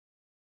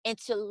 and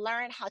to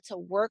learn how to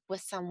work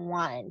with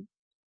someone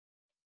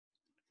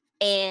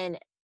and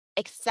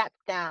accept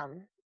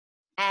them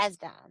as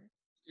them.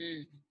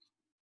 Mm.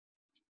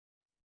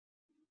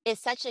 is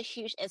such a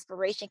huge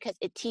inspiration because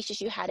it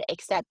teaches you how to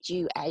accept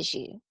you as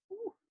you.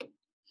 Ooh,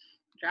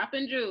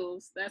 dropping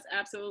jewels. That's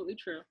absolutely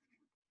true.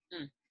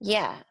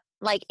 Yeah,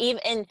 like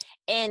and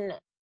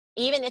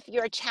even if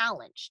you're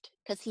challenged,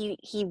 because he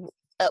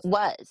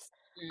was,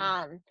 Mm.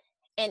 um,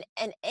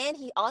 and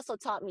he also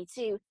taught me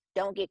too,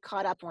 don't get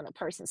caught up on a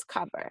person's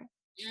cover,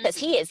 because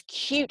he is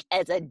cute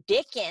as a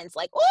Dickens,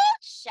 like oh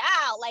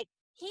child, like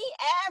he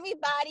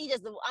everybody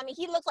just, I mean,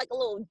 he looks like a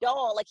little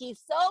doll, like he's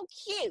so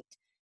cute,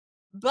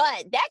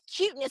 but that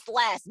cuteness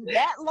lasts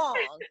that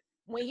long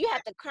when you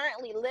have to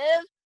currently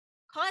live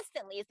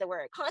constantly is the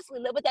word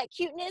constantly live with that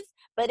cuteness,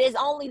 but it's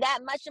only that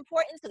much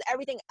importance because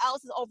everything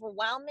else is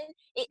overwhelming.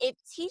 It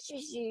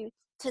teaches you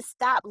to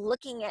stop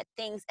looking at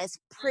things as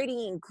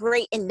pretty and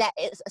great and that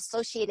is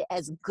associated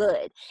as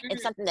good, and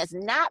something that's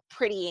not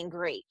pretty and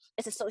great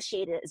is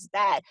associated as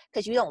bad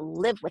because you don't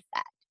live with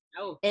that.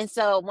 Oh. And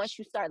so once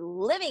you start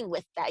living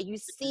with that, you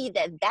see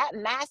that that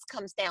mask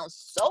comes down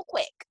so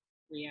quick,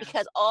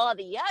 because all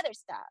the other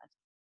stuff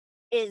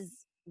is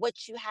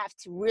what you have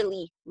to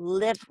really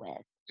live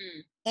with.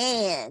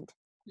 And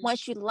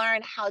once you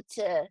learn how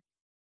to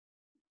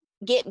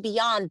get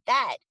beyond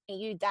that and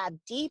you dive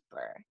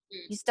deeper,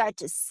 you start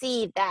to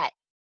see that,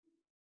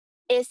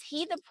 is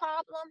he the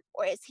problem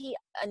or is he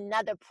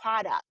another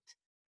product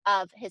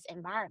of his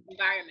environment?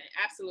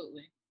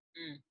 Absolutely.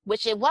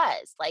 Which it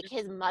was. Like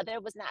his mother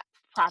was not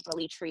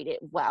properly treated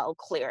well,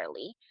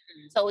 clearly.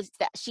 So it's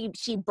that she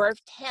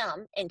birthed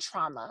him in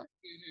trauma.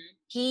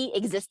 He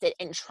existed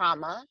in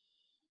trauma.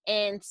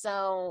 And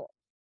so,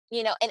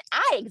 you know, and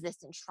I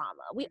exist in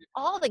trauma. We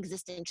all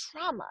exist in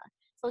trauma.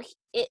 So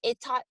it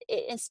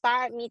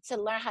inspired me to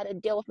learn how to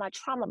deal with my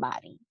trauma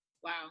body.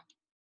 Wow.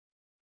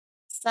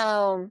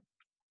 So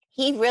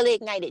he really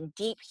ignited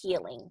deep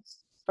healing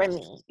for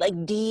me,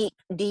 like deep,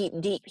 deep,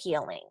 deep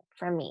healing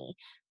for me.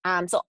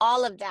 So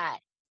all of that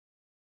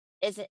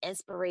is an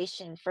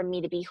inspiration for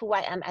me to be who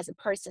I am as a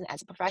person,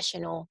 as a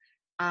professional,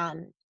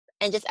 and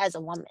just as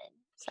a woman.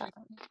 So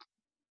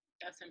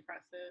that's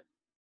impressive.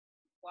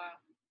 Wow.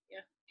 Yeah.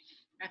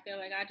 I feel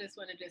like I just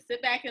want to just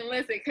sit back and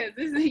listen because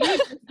this is you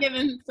just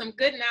giving some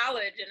good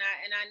knowledge, and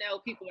I know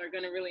people are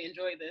going to really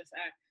enjoy this.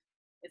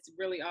 It's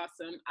really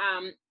awesome.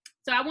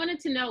 So I wanted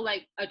to know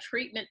like a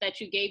treatment that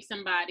you gave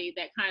somebody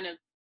that kind of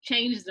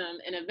changed them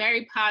in a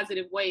very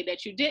positive way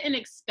that you didn't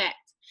expect.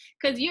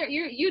 Because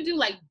you do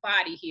like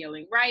body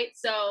healing, right?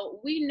 So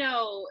we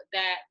know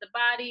that the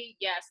body,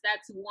 yes,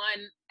 that's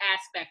one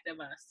aspect of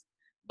us,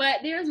 but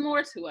there's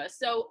more to us.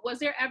 So was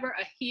there ever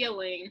a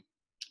healing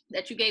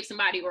that you gave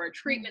somebody or a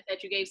treatment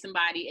that you gave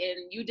somebody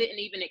and you didn't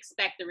even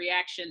expect the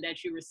reaction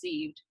that you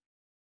received?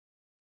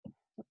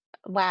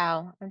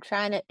 wow, I'm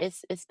trying to.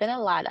 It's been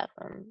a lot of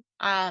them.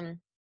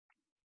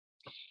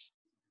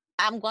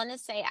 I'm going to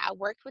say I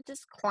worked with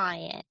this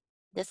client.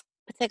 This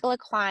particular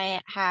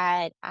client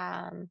had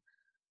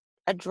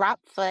a drop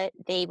foot.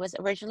 They was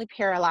originally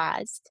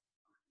paralyzed,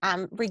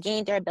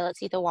 regained their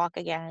ability to walk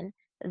again.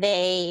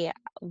 They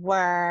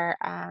were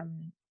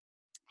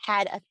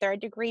had a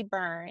third-degree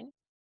burn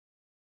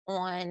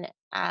on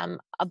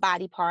a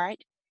body part,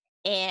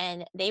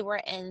 and they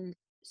were in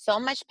so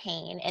much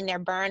pain, and their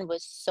burn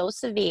was so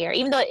severe,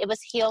 even though it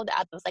was healed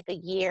up. It was like a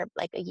year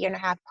and a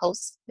half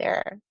post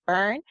their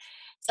burn.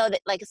 So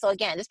that, like, so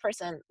again, this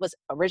person was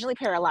originally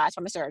paralyzed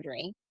from a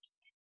surgery.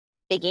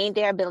 They gained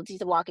their ability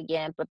to walk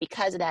again, but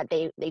because of that,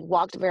 they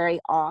walked very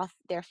off.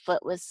 Their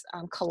foot was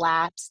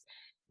collapsed.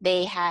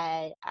 They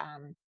had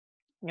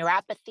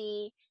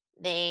neuropathy.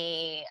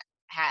 They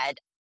had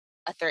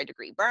a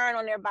third-degree burn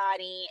on their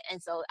body,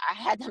 and so I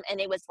had them,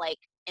 and it was like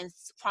in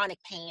chronic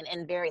pain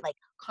and very like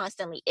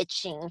constantly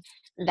itching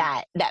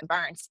that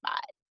burn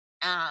spot.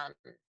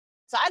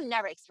 So I've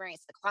never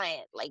experienced a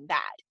client like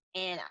that,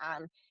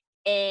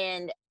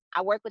 and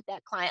I worked with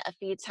that client a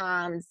few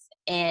times,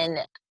 and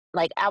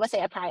like I would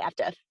say, I probably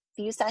after a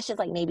few sessions,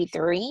 like maybe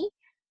 3,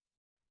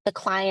 the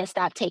client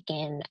stopped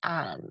taking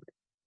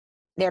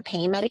their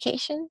pain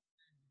medication.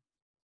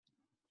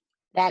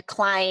 That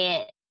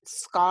client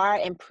scar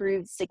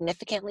improved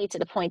significantly to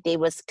the point they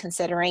was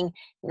considering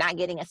not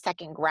getting a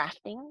second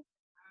grafting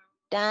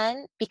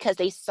done because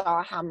they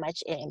saw how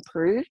much it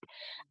improved.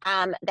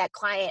 That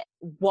client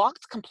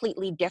walked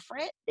completely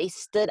different. They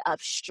stood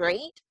up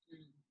straight.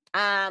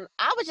 I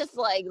was just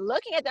like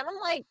looking at them.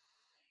 I'm like,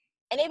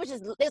 and they was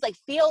like,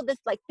 feel this,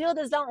 like feel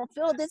the zone,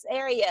 feel this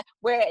area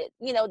where,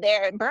 you know,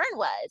 their burn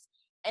was.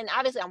 And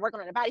obviously I'm working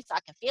on the body so I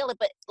can feel it,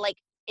 but like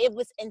it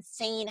was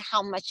insane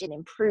how much it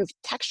improved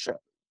texture.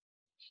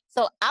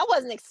 So I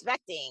wasn't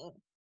expecting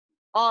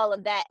all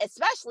of that,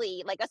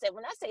 especially like I said,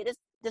 when I say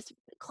this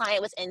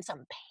client was in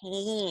some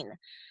pain,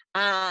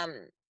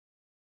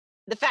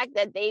 the fact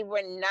that they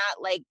were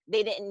not like,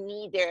 they didn't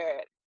need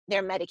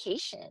their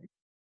medication,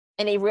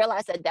 and they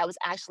realized that that was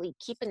actually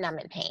keeping them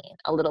in pain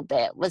a little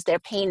bit, was their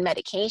pain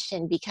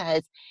medication,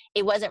 because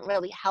it wasn't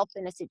really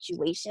helping the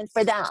situation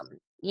for them,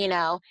 you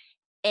know.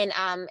 And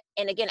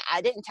again,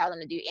 I didn't tell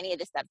them to do any of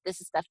this stuff. This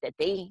is stuff that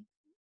they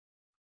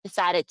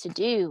decided to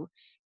do.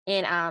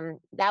 And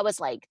that was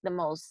like the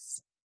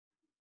most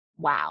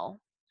wow.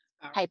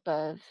 type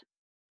of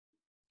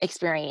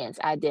experience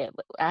I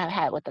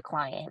had with the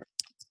client.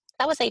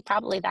 I would say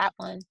probably that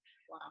one.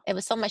 Wow. It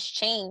was so much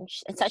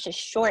change in such a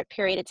short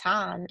period of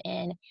time,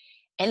 and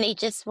they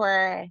just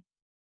were.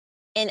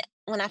 And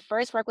when I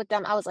first worked with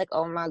them, I was like,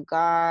 oh my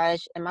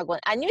gosh, am I going?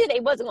 I knew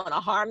they wasn't going to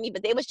harm me,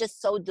 but they was just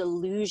so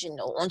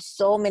delusional on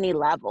so many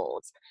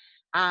levels.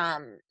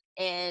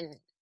 And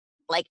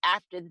like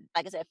after,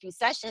 like I said, a few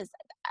sessions,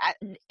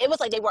 it was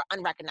like they were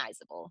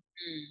unrecognizable.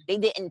 They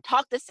didn't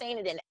talk the same,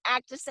 they didn't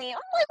act the same.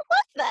 I'm like,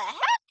 what the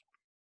heck?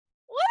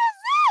 What is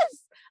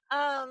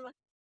this?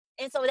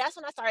 And so that's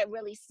when I started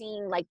really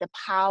seeing like the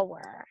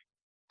power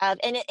of,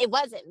 and it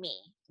wasn't me.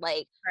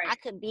 Like I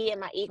could be in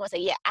my ego and say,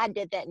 yeah, I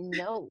did that.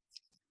 No,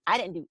 I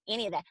didn't do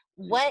any of that.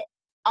 What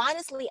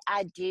honestly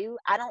I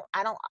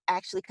don't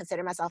actually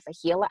consider myself a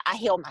healer. I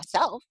heal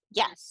myself.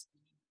 Yes.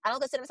 I don't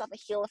consider myself a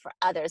healer for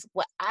others.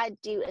 What I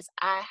do is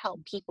I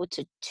help people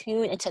to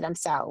tune into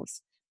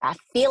themselves by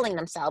feeling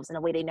themselves in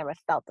a way they never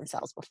felt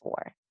themselves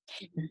before.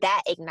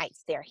 That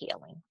ignites their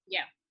healing.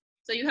 Yeah.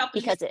 So you help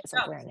them because it's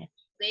awareness.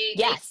 They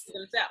Yes.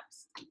 heal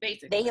themselves,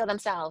 basically. They heal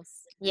themselves.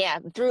 Yeah,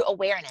 through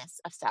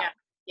awareness of self.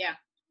 Yeah.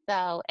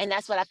 So, and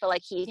that's what I feel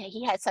like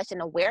he had such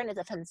an awareness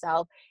of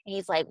himself, and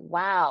he's like,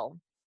 wow,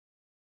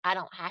 I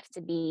don't have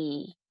to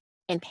be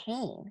in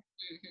pain.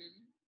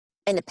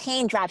 And the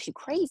pain drives you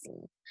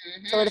crazy.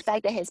 So the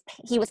fact that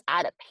he was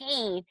out of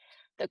pain,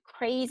 the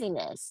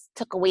craziness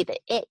took away the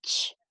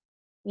itch,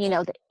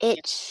 the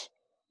itch.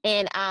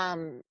 And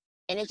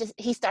it just,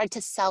 he started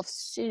to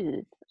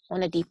self-soothe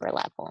on a deeper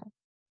level.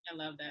 I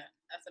love that.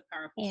 That's a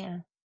powerful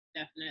story.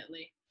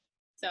 Definitely.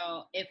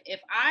 So if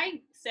I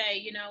say,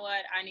 you know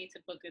what, I need to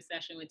book a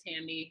session with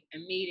Tammy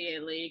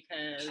immediately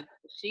because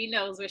she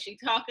knows what she's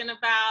talking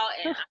about,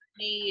 and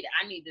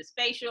I need this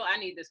facial, I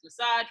need this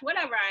massage,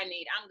 whatever I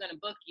need, I'm gonna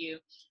book you.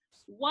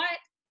 What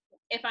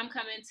if I'm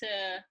coming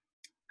to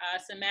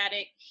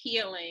somatic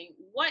healing?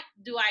 What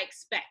do I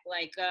expect?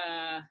 Like,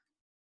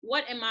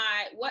 what am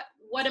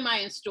I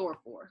in store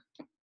for?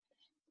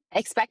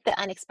 Expect the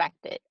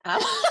unexpected.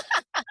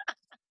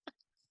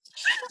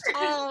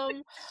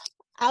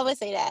 I would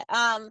say that.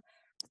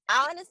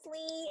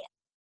 Honestly,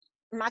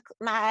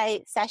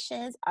 my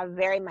sessions are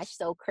very much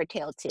so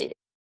curtailed to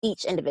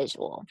each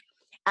individual.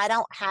 I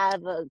don't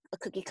have a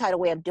cookie cutter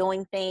way of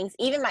doing things.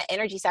 Even my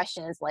energy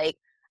sessions, like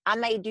I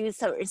may do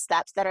certain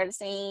steps that are the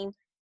same,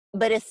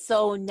 but it's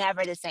so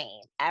never the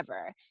same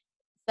ever.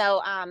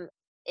 So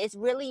it's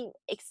really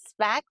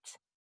expect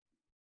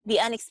the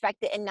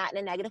unexpected, and not in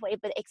a negative way,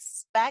 but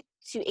expect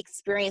to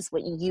experience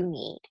what you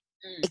need.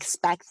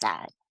 Expect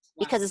that.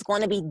 Because it's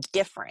going to be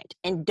different.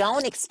 And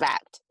don't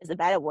expect is a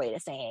better way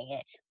of saying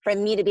it, for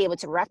me to be able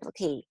to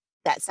replicate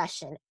that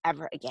session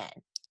ever again.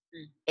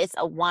 It's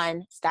a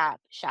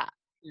one-stop shop.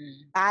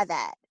 By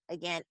that,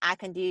 again, I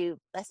can do,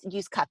 let's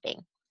use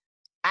cupping.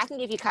 I can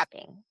give you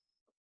cupping,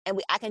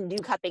 and I can do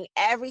cupping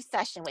every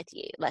session with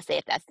you, let's say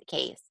if that's the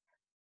case.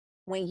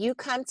 When you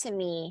come to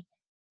me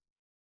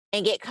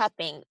and get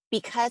cupping,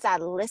 because I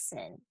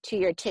listen to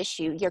your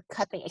tissue, your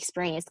cupping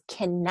experience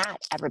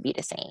cannot ever be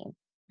the same.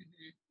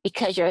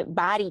 Because your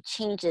body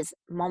changes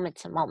moment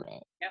to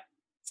moment. Yep.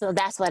 So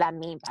that's what I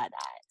mean by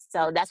that.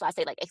 So that's why I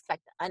say like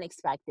expect the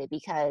unexpected,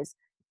 because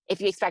if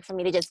you expect for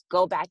me to just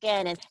go back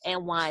in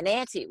and 1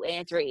 and 2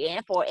 and 3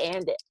 and 4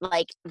 and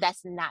like,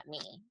 that's not me.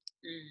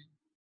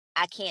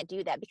 I can't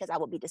do that because I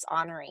would be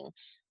dishonoring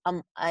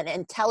an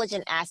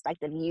intelligent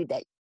aspect of you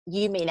that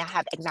you may not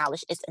have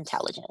acknowledged its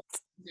intelligence,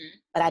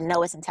 but I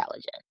know it's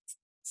intelligence.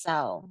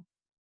 So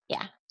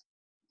yeah.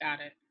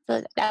 Got it.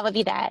 So that would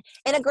be that.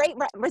 And a great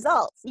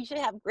results. You should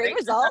have great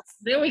results.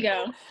 There we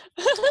go.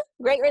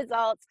 Great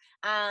results.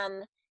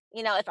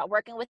 If I'm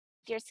working with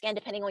your skin,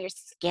 depending on your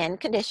skin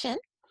condition,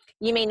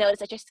 you may notice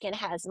that your skin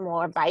has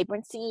more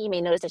vibrancy. You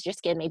may notice that your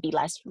skin may be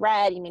less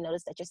red. You may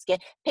notice that your skin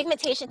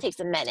pigmentation takes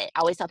a minute. I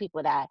always tell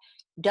people that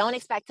don't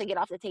expect to get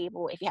off the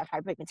table if you have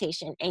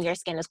hyperpigmentation and your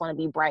skin is going to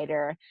be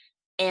brighter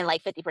and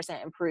like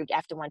 50% improved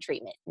after one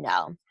treatment.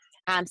 No.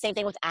 Same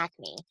thing with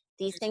acne.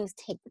 These things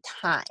take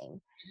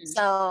time.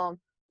 So,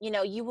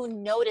 you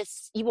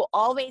will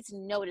always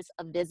notice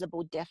a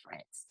visible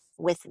difference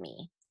with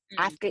me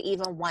after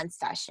even one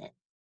session.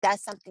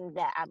 That's something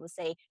that I would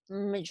say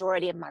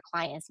majority of my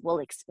clients will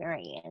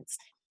experience.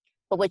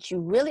 But what you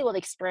really will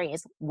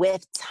experience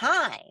with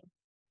time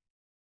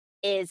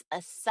is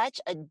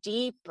such a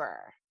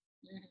deeper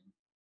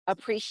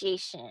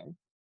appreciation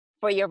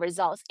for your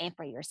results and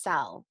for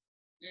yourself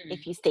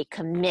if you stay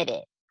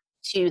committed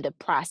to the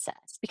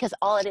process. Because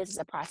all it is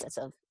a process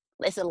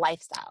it's a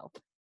lifestyle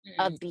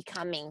of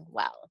becoming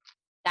well.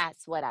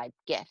 That's what I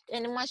gift.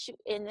 And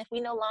if we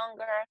no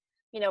longer,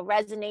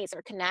 resonates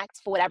or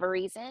connects for whatever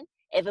reason,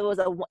 if it was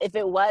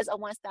a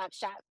one-stop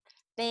shop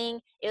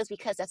thing, it was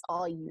because that's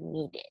all you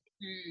needed.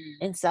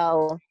 And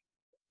so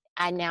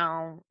I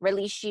now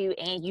release you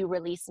and you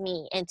release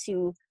me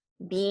into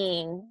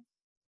being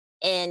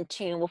in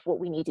tune with what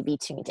we need to be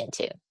tuned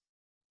into.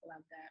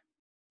 Love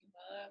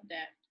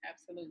that.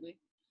 Absolutely.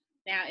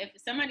 Now, if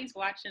somebody's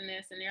watching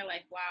this and they're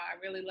like, wow, I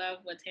really love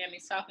what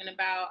Tammy's talking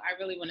about. I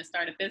really want to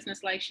start a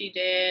business like she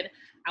did.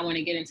 I want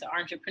to get into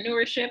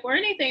entrepreneurship or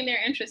anything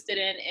they're interested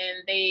in.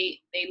 And they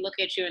look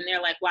at you and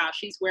they're like, wow,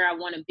 she's where I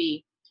want to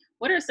be.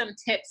 What are some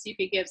tips you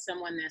could give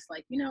someone that's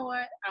like, you know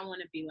what? I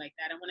want to be like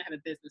that. I want to have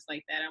a business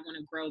like that. I want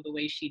to grow the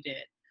way she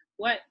did.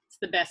 What's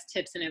the best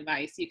tips and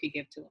advice you could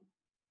give to them?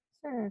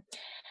 Sure.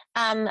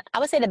 I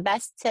would say the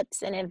best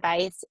tips and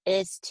advice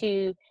is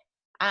to,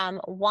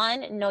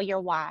 one, know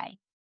your why.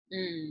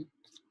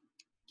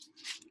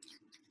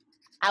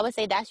 I would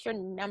say that's your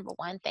number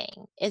one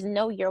thing, is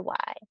know your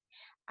why.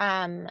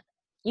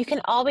 You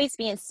can always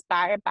be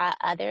inspired by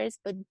others,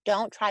 but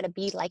don't try to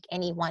be like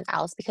anyone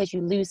else because you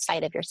lose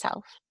sight of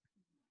yourself.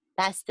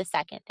 That's the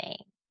second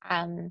thing.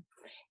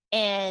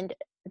 And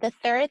the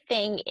third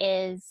thing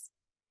is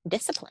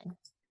discipline.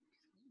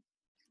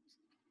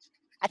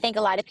 I think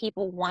a lot of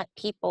people want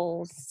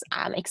people's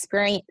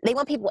experience. They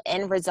want people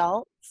end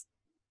results,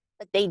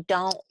 but they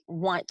don't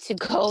want to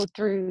go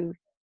through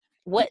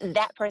what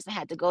that person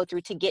had to go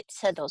through to get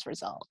to those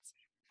results.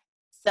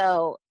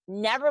 So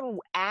never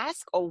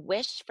ask or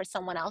wish for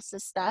someone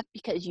else's stuff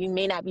because you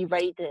may not be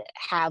ready to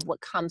have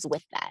what comes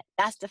with that.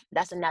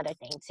 That's another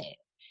thing too.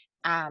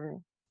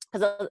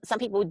 Because some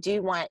people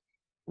do want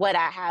what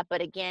I have,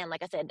 but again,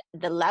 like I said,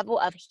 the level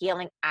of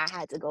healing I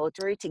had to go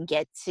through to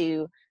get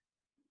to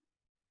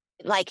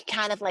like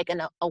kind of like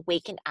an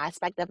awakened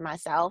aspect of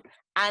myself,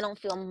 I don't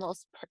feel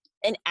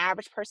an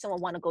average person will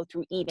want to go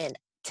through even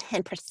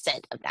 10%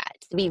 of that,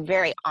 to be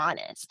very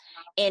honest.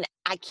 And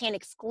I can't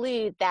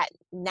exclude that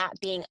not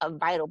being a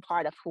vital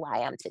part of who I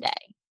am today,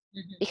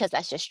 because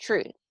that's just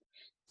true.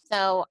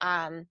 So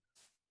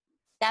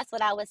that's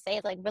what I would say,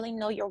 is like really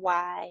know your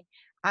why.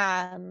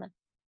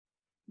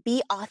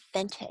 Be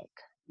authentic,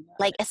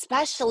 like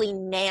especially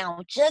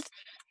now,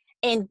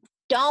 and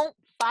don't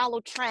follow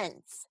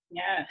trends.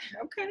 Yeah.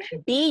 Okay.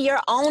 Be your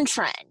own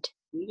trend.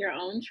 Be your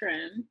own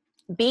trend.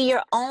 Be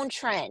your own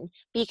trend,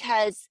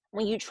 because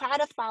when you try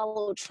to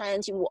follow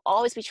trends, you will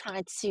always be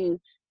trying to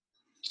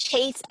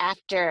chase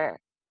after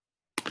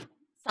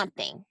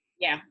something.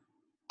 Yeah.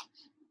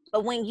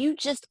 But when you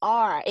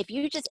if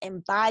you just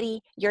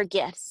embody your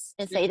gifts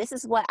and say, this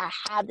is what I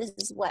have, this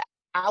is what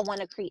I want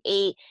to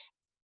create,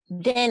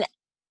 then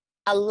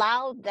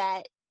allow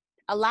that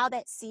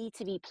seed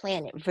to be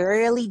planted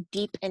really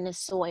deep in the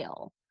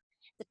soil.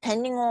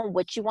 Depending on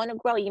what you want to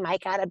grow, you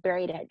might gotta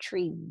bury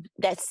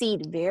that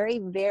seed very,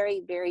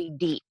 very, very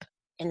deep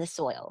in the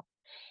soil.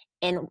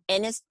 And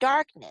in its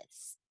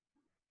darkness,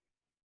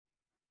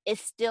 it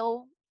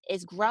still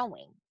is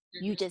growing.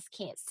 You just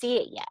can't see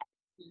it yet.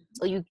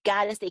 So you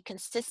gotta stay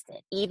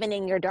consistent, even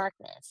in your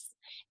darkness.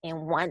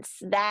 And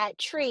once that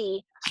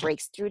tree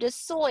breaks through the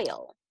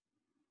soil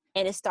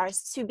and it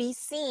starts to be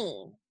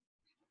seen,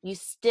 you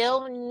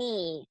still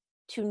need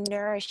to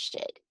nourish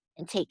it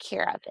and take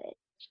care of it.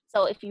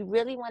 So if you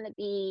really want to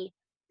be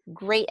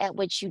great at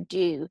what you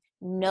do,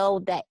 know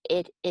that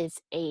it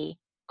is a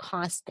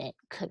constant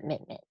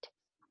commitment.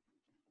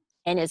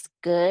 And it's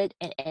good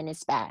and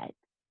it's bad.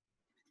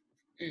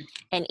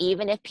 And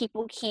even if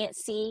people can't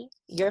see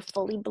your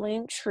fully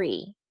bloomed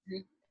tree,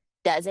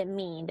 doesn't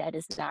mean that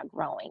it's not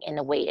growing in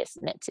the way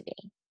it's meant to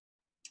be.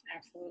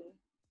 Absolutely.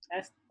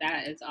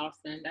 That is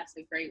awesome. That's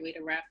a great way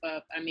to wrap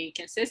up. I mean,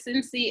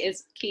 consistency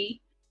is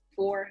key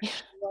for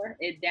sure.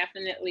 It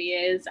definitely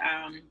is.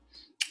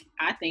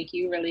 I think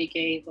you really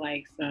gave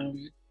like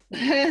some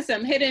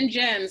hidden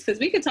gems, because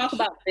we could talk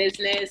about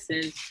business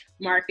and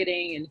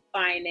marketing and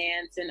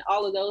finance and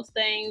all of those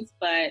things,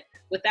 but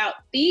without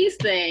these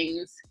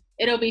things,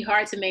 it'll be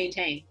hard to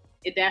maintain.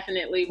 It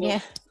definitely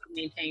will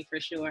maintain for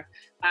sure.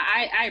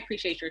 I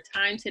appreciate your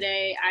time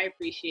today. I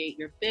appreciate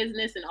your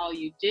business and all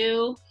you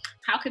do.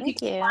 How could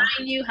people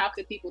find you? How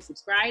could people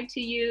subscribe to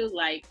you?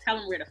 Like, tell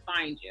them where to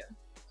find you.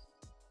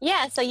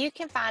 Yeah, so you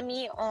can find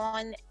me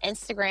on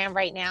Instagram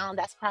right now.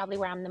 That's probably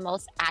where I'm the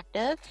most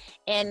active.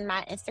 And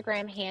my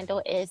Instagram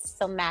handle is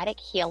Somatic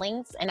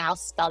Healings, and I'll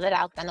spell it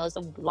out. I know it's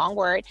a long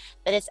word,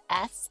 but it's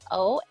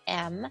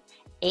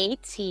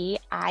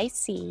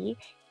SOMATICHEALINGS.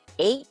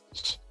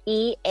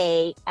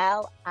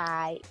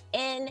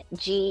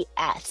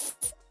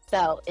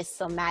 So it's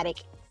Somatic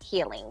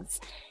Healings.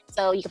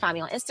 So you can find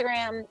me on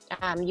Instagram.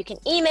 You can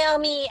email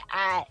me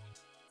at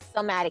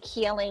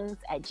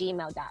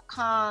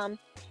somatichealings@gmail.com.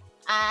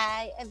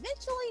 I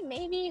eventually,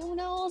 maybe, who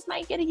knows,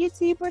 might get a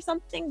YouTube or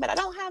something, but I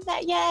don't have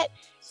that yet.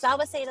 So I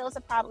would say those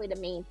are probably the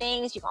main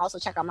things. You can also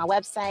check out my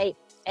website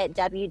at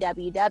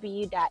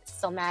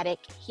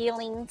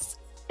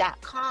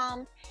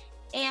www.somatichealings.com.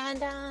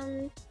 And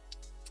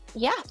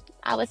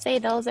I would say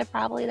those are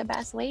probably the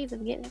best ways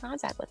of getting in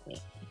contact with me.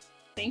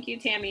 Thank you,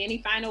 Tammy.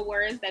 Any final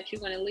words that you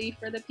want to leave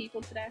for the people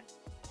today?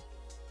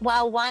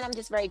 Well, one, I'm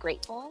just very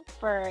grateful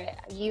for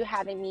you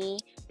having me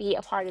be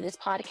a part of this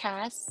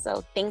podcast.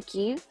 So thank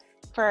you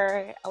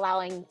for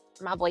allowing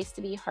my voice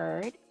to be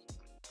heard.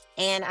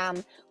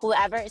 And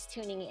whoever is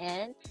tuning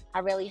in, I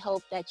really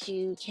hope that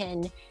you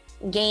can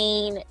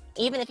gain,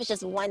 even if it's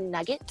just one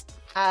nugget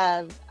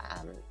of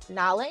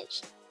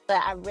knowledge,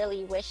 But I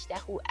really wish that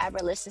whoever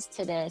listens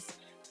to this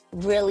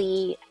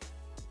really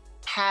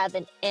have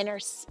an inner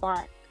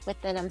spark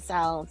within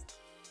themselves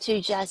to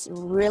just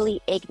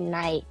really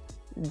ignite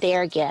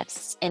their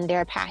gifts and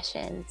their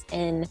passions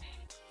and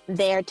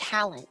their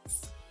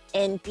talents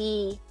and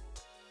be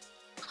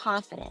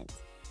confident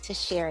to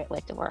share it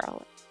with the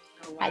world.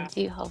 Oh, wow. I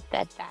do hope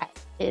that that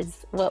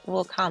is what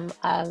will come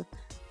of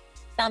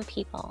some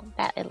people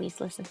that at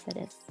least listen to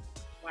this.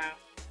 Wow.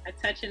 I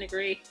touch and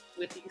agree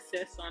with you,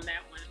 sis, on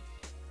that one.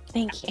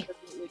 Thank you.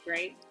 Absolutely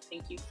great.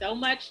 Thank you so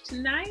much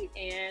tonight,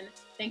 and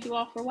thank you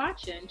all for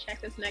watching.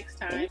 Check us next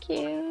time. Thank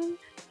you.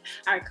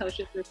 Our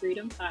Coaches for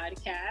Freedom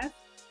podcast,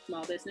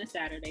 Small Business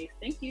Saturdays.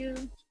 Thank you.